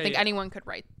Scorsese. I don't think anyone could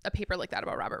write a paper like that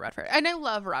about Robert Redford. And I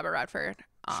love Robert Redford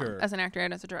as an actor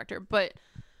and as a director, but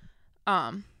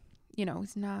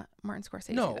he's not Martin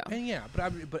Scorsese. No, though.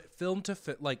 And but film to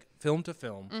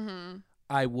film,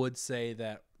 I would say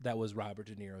that was Robert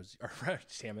De Niro's.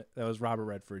 That was Robert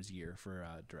Redford's year for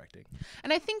directing.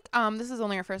 And I think this is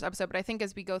only our first episode, but I think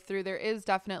as we go through, there is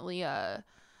definitely a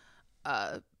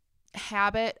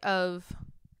habit of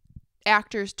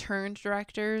actors turned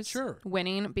directors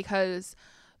winning, because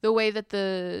the way that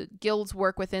the guilds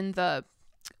work within the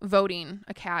voting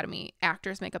academy,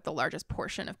 actors make up the largest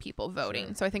portion of people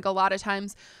voting. So I think a lot of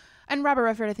times, and Robert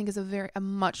Redford I think is a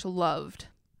much loved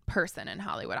person in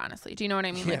Hollywood, honestly. Do you know what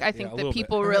I mean? Like, I think that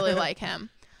people really like him.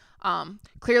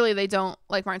 Clearly they don't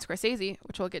like Martin Scorsese,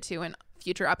 which we'll get to in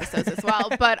future episodes as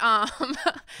well. But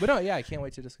no, I can't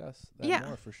wait to discuss that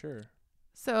more for sure.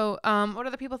 So what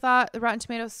other people thought? The Rotten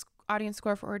Tomatoes audience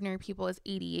score for Ordinary People is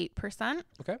 88%.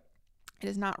 Okay. It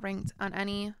is not ranked on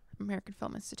any American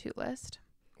Film Institute list.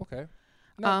 Okay.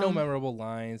 no memorable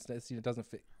lines. That's, doesn't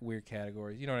fit weird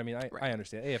categories. You know what I mean? I Right.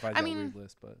 understand. AFI's got a weird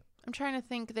list, but I'm trying to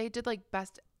think. They did like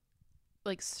best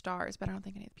like stars, but I don't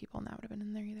think any of the people in that would have been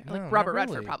in there either. No, Like not Robert really.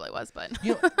 Redford probably was, but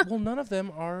well, none of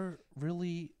them are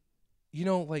really,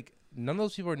 like none of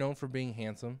those people are known for being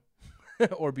handsome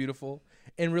or beautiful,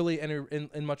 and really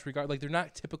in much regard, like they're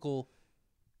not typical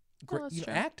that's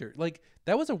true. actor. Like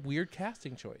that was a weird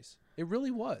casting choice. It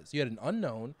really was. You had an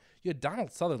unknown. You had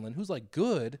Donald Sutherland, who's like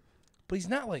good, but he's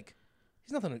not like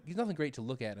he's nothing great to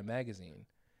look at in a magazine.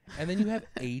 And then you have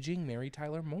aging Mary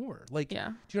Tyler Moore. Like, Yeah.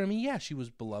 do you know what I mean? Yeah, she was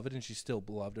beloved, and she's still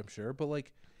beloved, I'm sure. But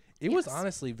like, it was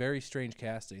honestly very strange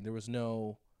casting. There was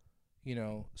no,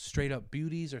 straight up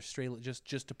beauties or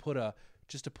just to put a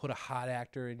hot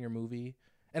actor in your movie.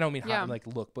 And I don't mean hot like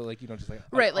look, but like just like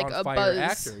right, like on a fire buzz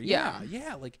actor. Yeah.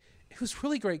 Yeah. Like it was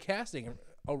really great casting.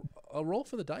 A roll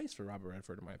for the dice for Robert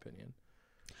Redford, in my opinion.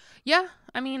 Yeah,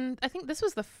 I mean, I think this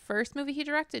was the first movie he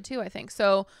directed too. I think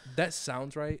so. That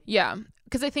sounds right. Yeah,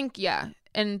 because I think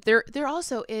and there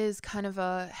also is kind of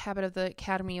a habit of the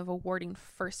Academy of awarding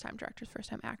first time directors, first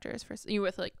time actors. You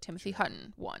with like Timothy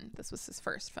Hutton won. This was his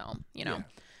first film.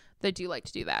 They do like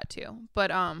to do that too.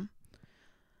 But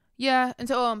yeah, and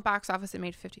so box office it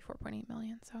made $54.8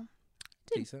 million. So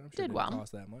Decent. I'm sure did it well. didn't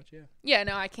cost that much. Yeah. Yeah,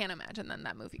 no, I can't imagine then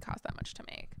that movie cost that much to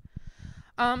make.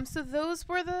 So those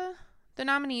were the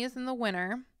nominees and the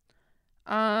winner.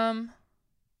 So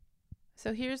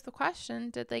here's the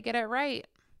question. Did they get it right?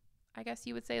 I guess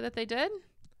you would say that they did.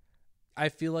 I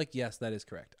feel like, yes, that is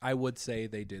correct. I would say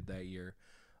they did that year.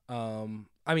 I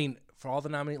mean, for all the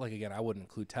nominees, like, again, I wouldn't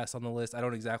include Tess on the list. I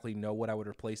don't exactly know what I would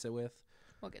replace it with.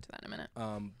 We'll get to that in a minute.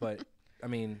 But I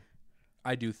mean,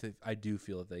 I do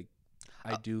feel that they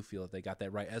got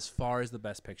that right as far as the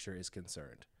best picture is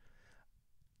concerned.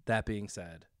 That being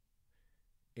said,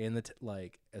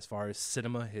 as far as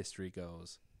cinema history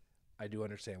goes, I do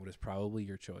understand what is probably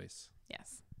your choice.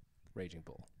 Yes. Raging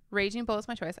Bull. Raging Bull is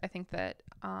my choice. I think that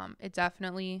it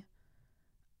definitely,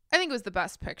 I think it was the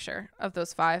best picture of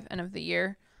those 5 and of the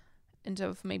year and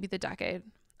of maybe the decade.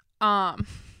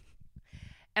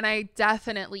 And I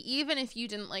definitely, even if you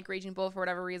didn't like Raging Bull for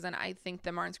whatever reason, I think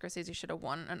that Martin Scorsese should have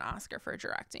won an Oscar for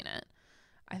directing it.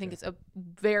 I think it's a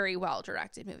very well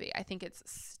directed movie. I think it's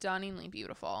stunningly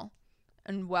beautiful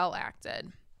and well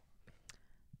acted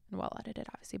and well edited,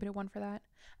 obviously, but it won for that.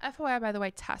 FYI, by the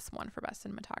way, Tess won for best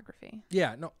cinematography.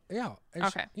 Yeah, no, yeah. And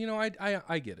okay.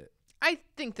 I get it. I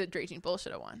think that Raging Bull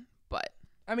should have won, but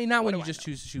I mean, not when you just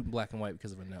choose to shoot in black and white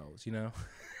because of a nose,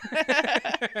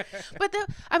 But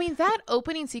that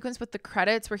opening sequence with the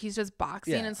credits where he's just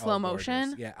boxing in slow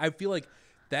motion. Yeah, I feel like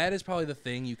that is probably the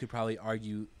thing you could probably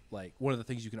argue, like one of the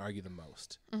things you can argue the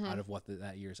most out of what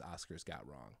that year's Oscars got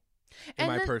wrong. In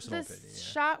my personal opinion. Yeah.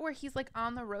 Shot where he's like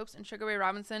on the ropes and Sugar Ray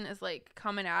Robinson is like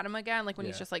coming at him again, like when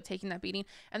he's just like taking that beating,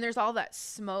 and there's all that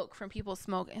smoke from people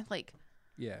smoking, like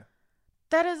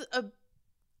that is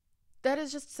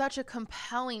just such a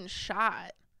compelling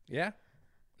shot. Yeah.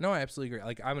 No, I absolutely agree.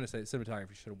 Like I'm gonna say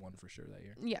cinematography should have won for sure that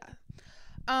year. Yeah.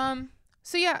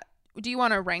 So yeah, do you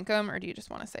want to rank them or do you just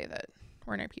want to say that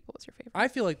Ordinary People was your favorite? I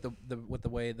feel like with the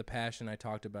way the passion I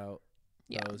talked about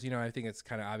those, I think it's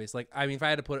kind of obvious. Like, I mean, if I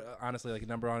had to put honestly like a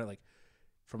number on it, like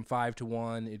from 5 to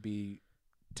 1, it'd be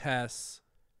Tess,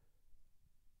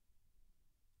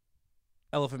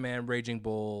 Elephant Man, Raging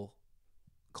Bull,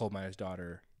 Coal Miner's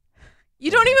Daughter.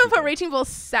 You don't even put Raging Bull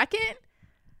second?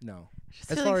 No.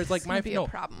 As far as like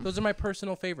those are my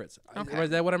personal favorites. Okay. Is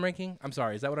that what I'm ranking? I'm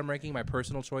sorry. Is that what I'm ranking? My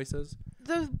personal choices?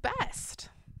 The best.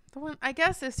 The one I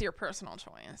guess is your personal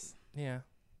choice. Yeah.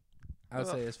 I would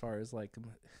say as far as like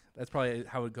that's probably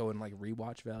how it would go in like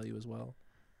rewatch value as well.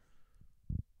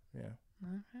 Yeah.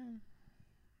 Okay.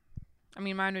 I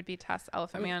mean, mine would be Tess,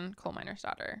 Elephant Man, Coal Miner's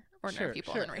Daughter, Ordinary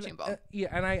People, and Raging Bull. Yeah,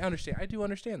 and I understand. I do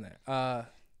understand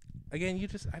that. Again, you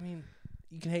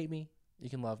can hate me. You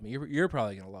can love me. You're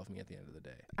probably going to love me at the end of the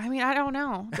day. I mean, I don't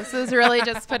know. This is really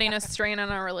just putting a strain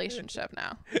on our relationship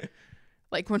now.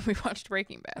 Like when we watched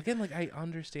Breaking Bad. Again, like I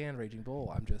understand Raging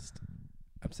Bull. I'm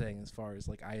saying as far as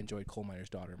like I enjoyed Coal Miner's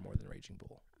Daughter more than Raging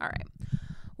Bull. All right.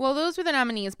 Well, those were the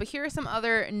nominees, but here are some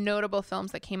other notable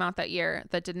films that came out that year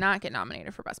that did not get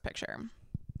nominated for Best Picture.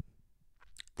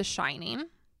 The Shining.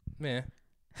 Meh.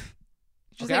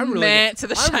 Okay, I'm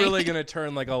really going to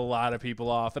turn like a lot of people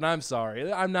off, and I'm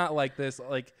sorry. I'm not like this.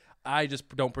 Like I just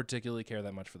don't particularly care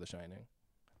that much for The Shining.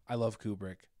 I love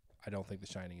Kubrick. I don't think The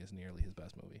Shining is nearly his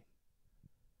best movie.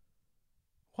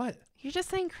 What? You're just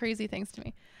saying crazy things to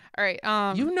me. All right.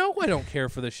 I don't care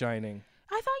for The Shining.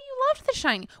 I thought you loved The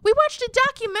Shining. We watched a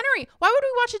documentary. Why would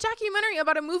we watch a documentary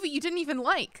about a movie you didn't even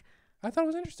like? I thought it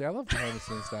was interesting. I love behind the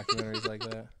scenes documentaries like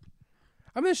that.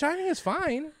 I mean, The Shining is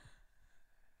fine.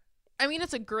 I mean,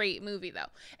 it's a great movie, though.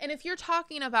 And if you're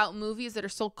talking about movies that are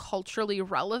still culturally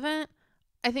relevant,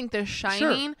 I think The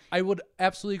Shining... Sure, I would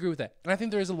absolutely agree with that. And I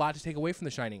think there is a lot to take away from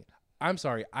The Shining. I'm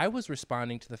sorry. I was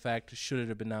responding to the fact, should it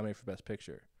have been nominated for Best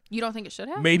Picture? You don't think it should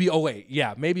have? Maybe. Oh, wait.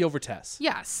 Yeah, maybe over Tess.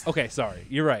 Yes. Okay, sorry.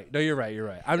 You're right. No, you're right. You're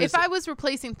right. If I was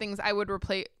replacing things, I would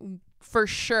replace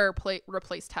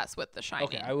Tess with The Shining.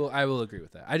 Okay, I will agree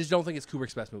with that. I just don't think it's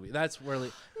Kubrick's best movie. That's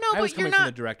really... No, I was but you're coming from not...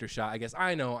 the director's shot, I guess.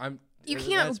 I know. You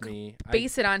can't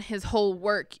base it on his whole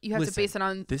work. You have to base it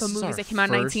on the movies that came out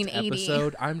in 1980.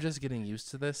 Episode. I'm just getting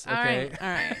used to this. Okay. All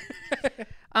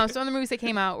right. Some of the movies that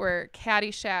came out were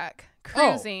Caddyshack,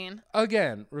 Cruising. Oh,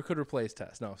 again, we could replace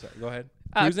Tess. No, sorry. Go ahead.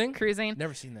 Cruising.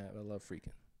 Never seen that. I love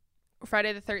Freaking.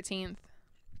 Friday the 13th.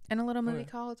 And a little movie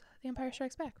called The Empire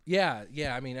Strikes Back. Yeah.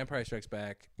 I mean, Empire Strikes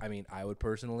Back. I mean, I would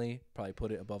personally probably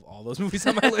put it above all those movies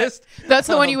on my list. That's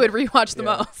the one you would rewatch the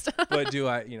most. But do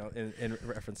I, in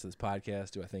reference to this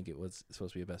podcast, do I think it was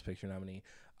supposed to be a Best Picture nominee?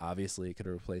 Obviously, it could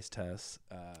have replaced Tess.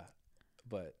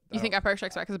 But you think Empire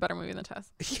Strikes Back is a better movie than Tess?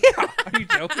 Yeah. Are you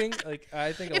joking?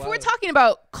 I think if we're talking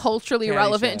about culturally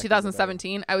relevant in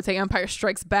 2017, I would say Empire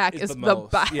Strikes Back is the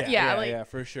best. Yeah,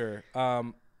 for sure.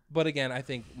 But again, I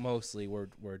think mostly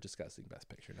we're discussing Best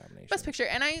Picture nominations. Best Picture,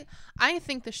 and I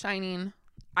think The Shining,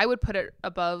 I would put it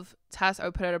above Tess. I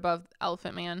would put it above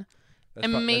Elephant Man,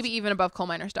 and maybe even above Coal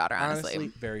Miner's Daughter. Honestly,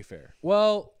 very fair.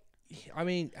 Well, I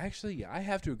mean, actually, yeah, I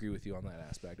have to agree with you on that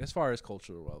aspect as far as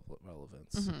cultural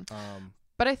relevance. Mm-hmm.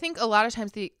 But I think a lot of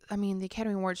times the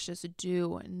Academy Awards just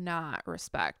do not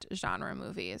respect genre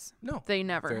movies. No, they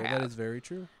never have. That is very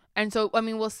true. And so, I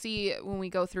mean, we'll see when we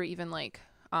go through even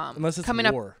unless it's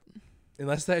coming war.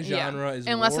 Unless that genre is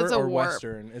unless war it's a or war.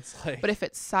 Western, it's like. But if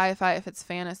it's sci-fi, if it's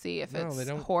fantasy, if it's horror, they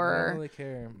don't really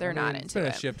care. They're not into it. It's been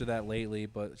a shift to that lately,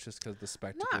 but it's just because the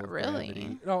spectacle. Not really.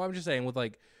 Gravity. No, I'm just saying with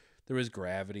there was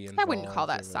gravity involved. I wouldn't call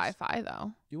that sci-fi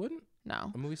though. You wouldn't?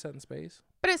 No. A movie set in space.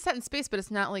 But it's set in space, but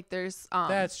it's not like there's.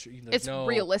 That's true. It's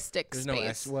realistic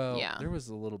space. Yeah. There was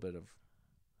a little bit of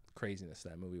craziness to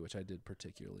that movie, which I did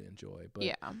particularly enjoy.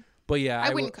 But yeah,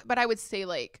 I wouldn't. But I would say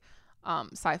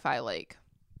sci-fi, like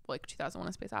 2001: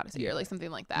 A Space Odyssey, or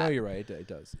something like that. No, you're right. It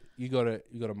does. You go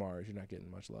to Mars, you're not getting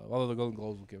much love. Although the Golden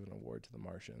Globes will give an award to The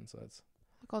Martian, so that's.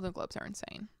 The Golden Globes are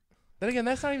insane. Then again,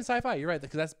 that's not even sci-fi. You're right,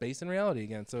 because that's based in reality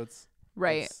again. So it's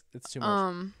right. It's too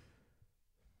much.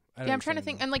 I'm trying to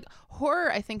think, and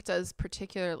horror, I think does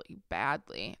particularly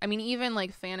badly. I mean, even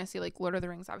fantasy, Lord of the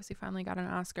Rings, obviously finally got an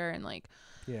Oscar, and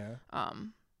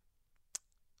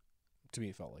to me,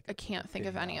 it felt like I can't think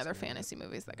of any other fantasy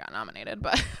movies that got nominated,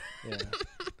 but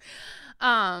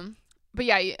but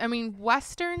yeah, I mean,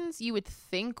 westerns you would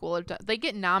think will have done. They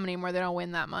get nominated more, they don't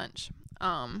win that much.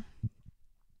 But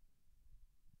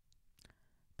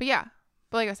yeah,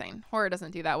 but like I was saying, horror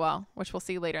doesn't do that well, which we'll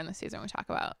see later in the season when we talk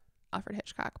about Alfred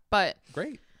Hitchcock. But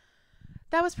great.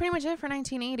 That was pretty much it for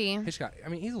 1980. Hitchcock, I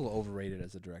mean, he's a little overrated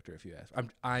as a director, if you ask.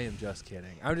 I am just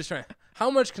kidding. I'm just trying.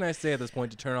 How much can I say at this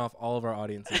point to turn off all of our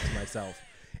audiences to myself?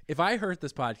 If I hurt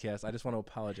this podcast, I just want to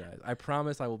apologize. I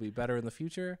promise I will be better in the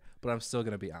future, but I'm still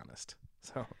going to be honest.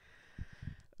 So,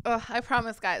 I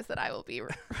promise, guys, that I will be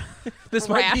this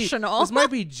rational. This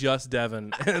might be just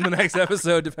Devin in the next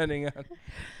episode, depending on.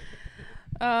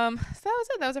 So that was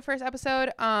it. That was our first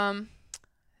episode.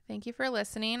 Thank you for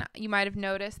listening. You might have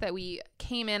noticed that we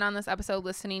came in on this episode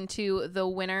listening to the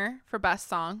winner for Best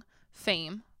Song,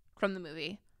 Fame, from the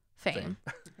movie Fame.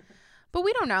 But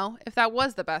we don't know if that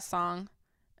was the best song.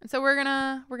 And so we're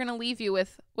gonna leave you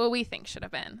with what we think should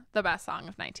have been the best song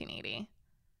of 1980.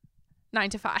 9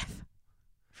 to 5.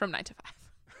 From 9 to 5.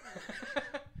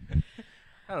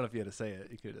 I don't know if you had to say it.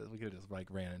 We could have just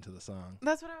ran into the song.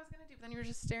 That's what I was gonna do, but then you were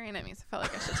just staring at me, so I felt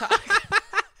like I should talk.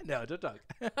 No, don't talk.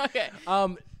 Okay.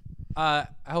 I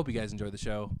hope you guys enjoyed the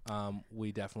show.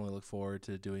 We definitely look forward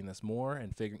to doing this more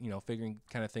and figuring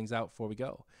kind of things out before we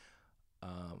go.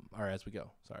 Or as we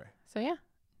go. Sorry. So yeah.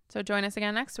 So join us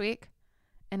again next week,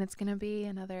 and it's gonna be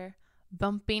another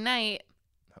bumpy night.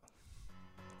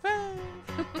 Oh.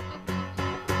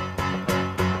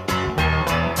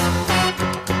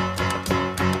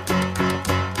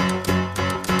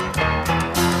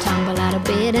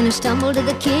 Bed and I stumble to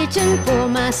the kitchen, pour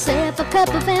myself a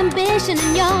cup of ambition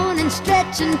and yawn and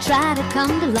stretch and try to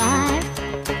come to life.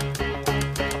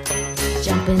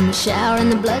 Jump in the shower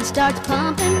and the blood starts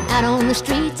pumping. Out on the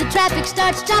streets the traffic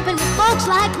starts jumping with folks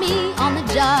like me on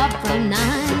the job from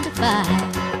 9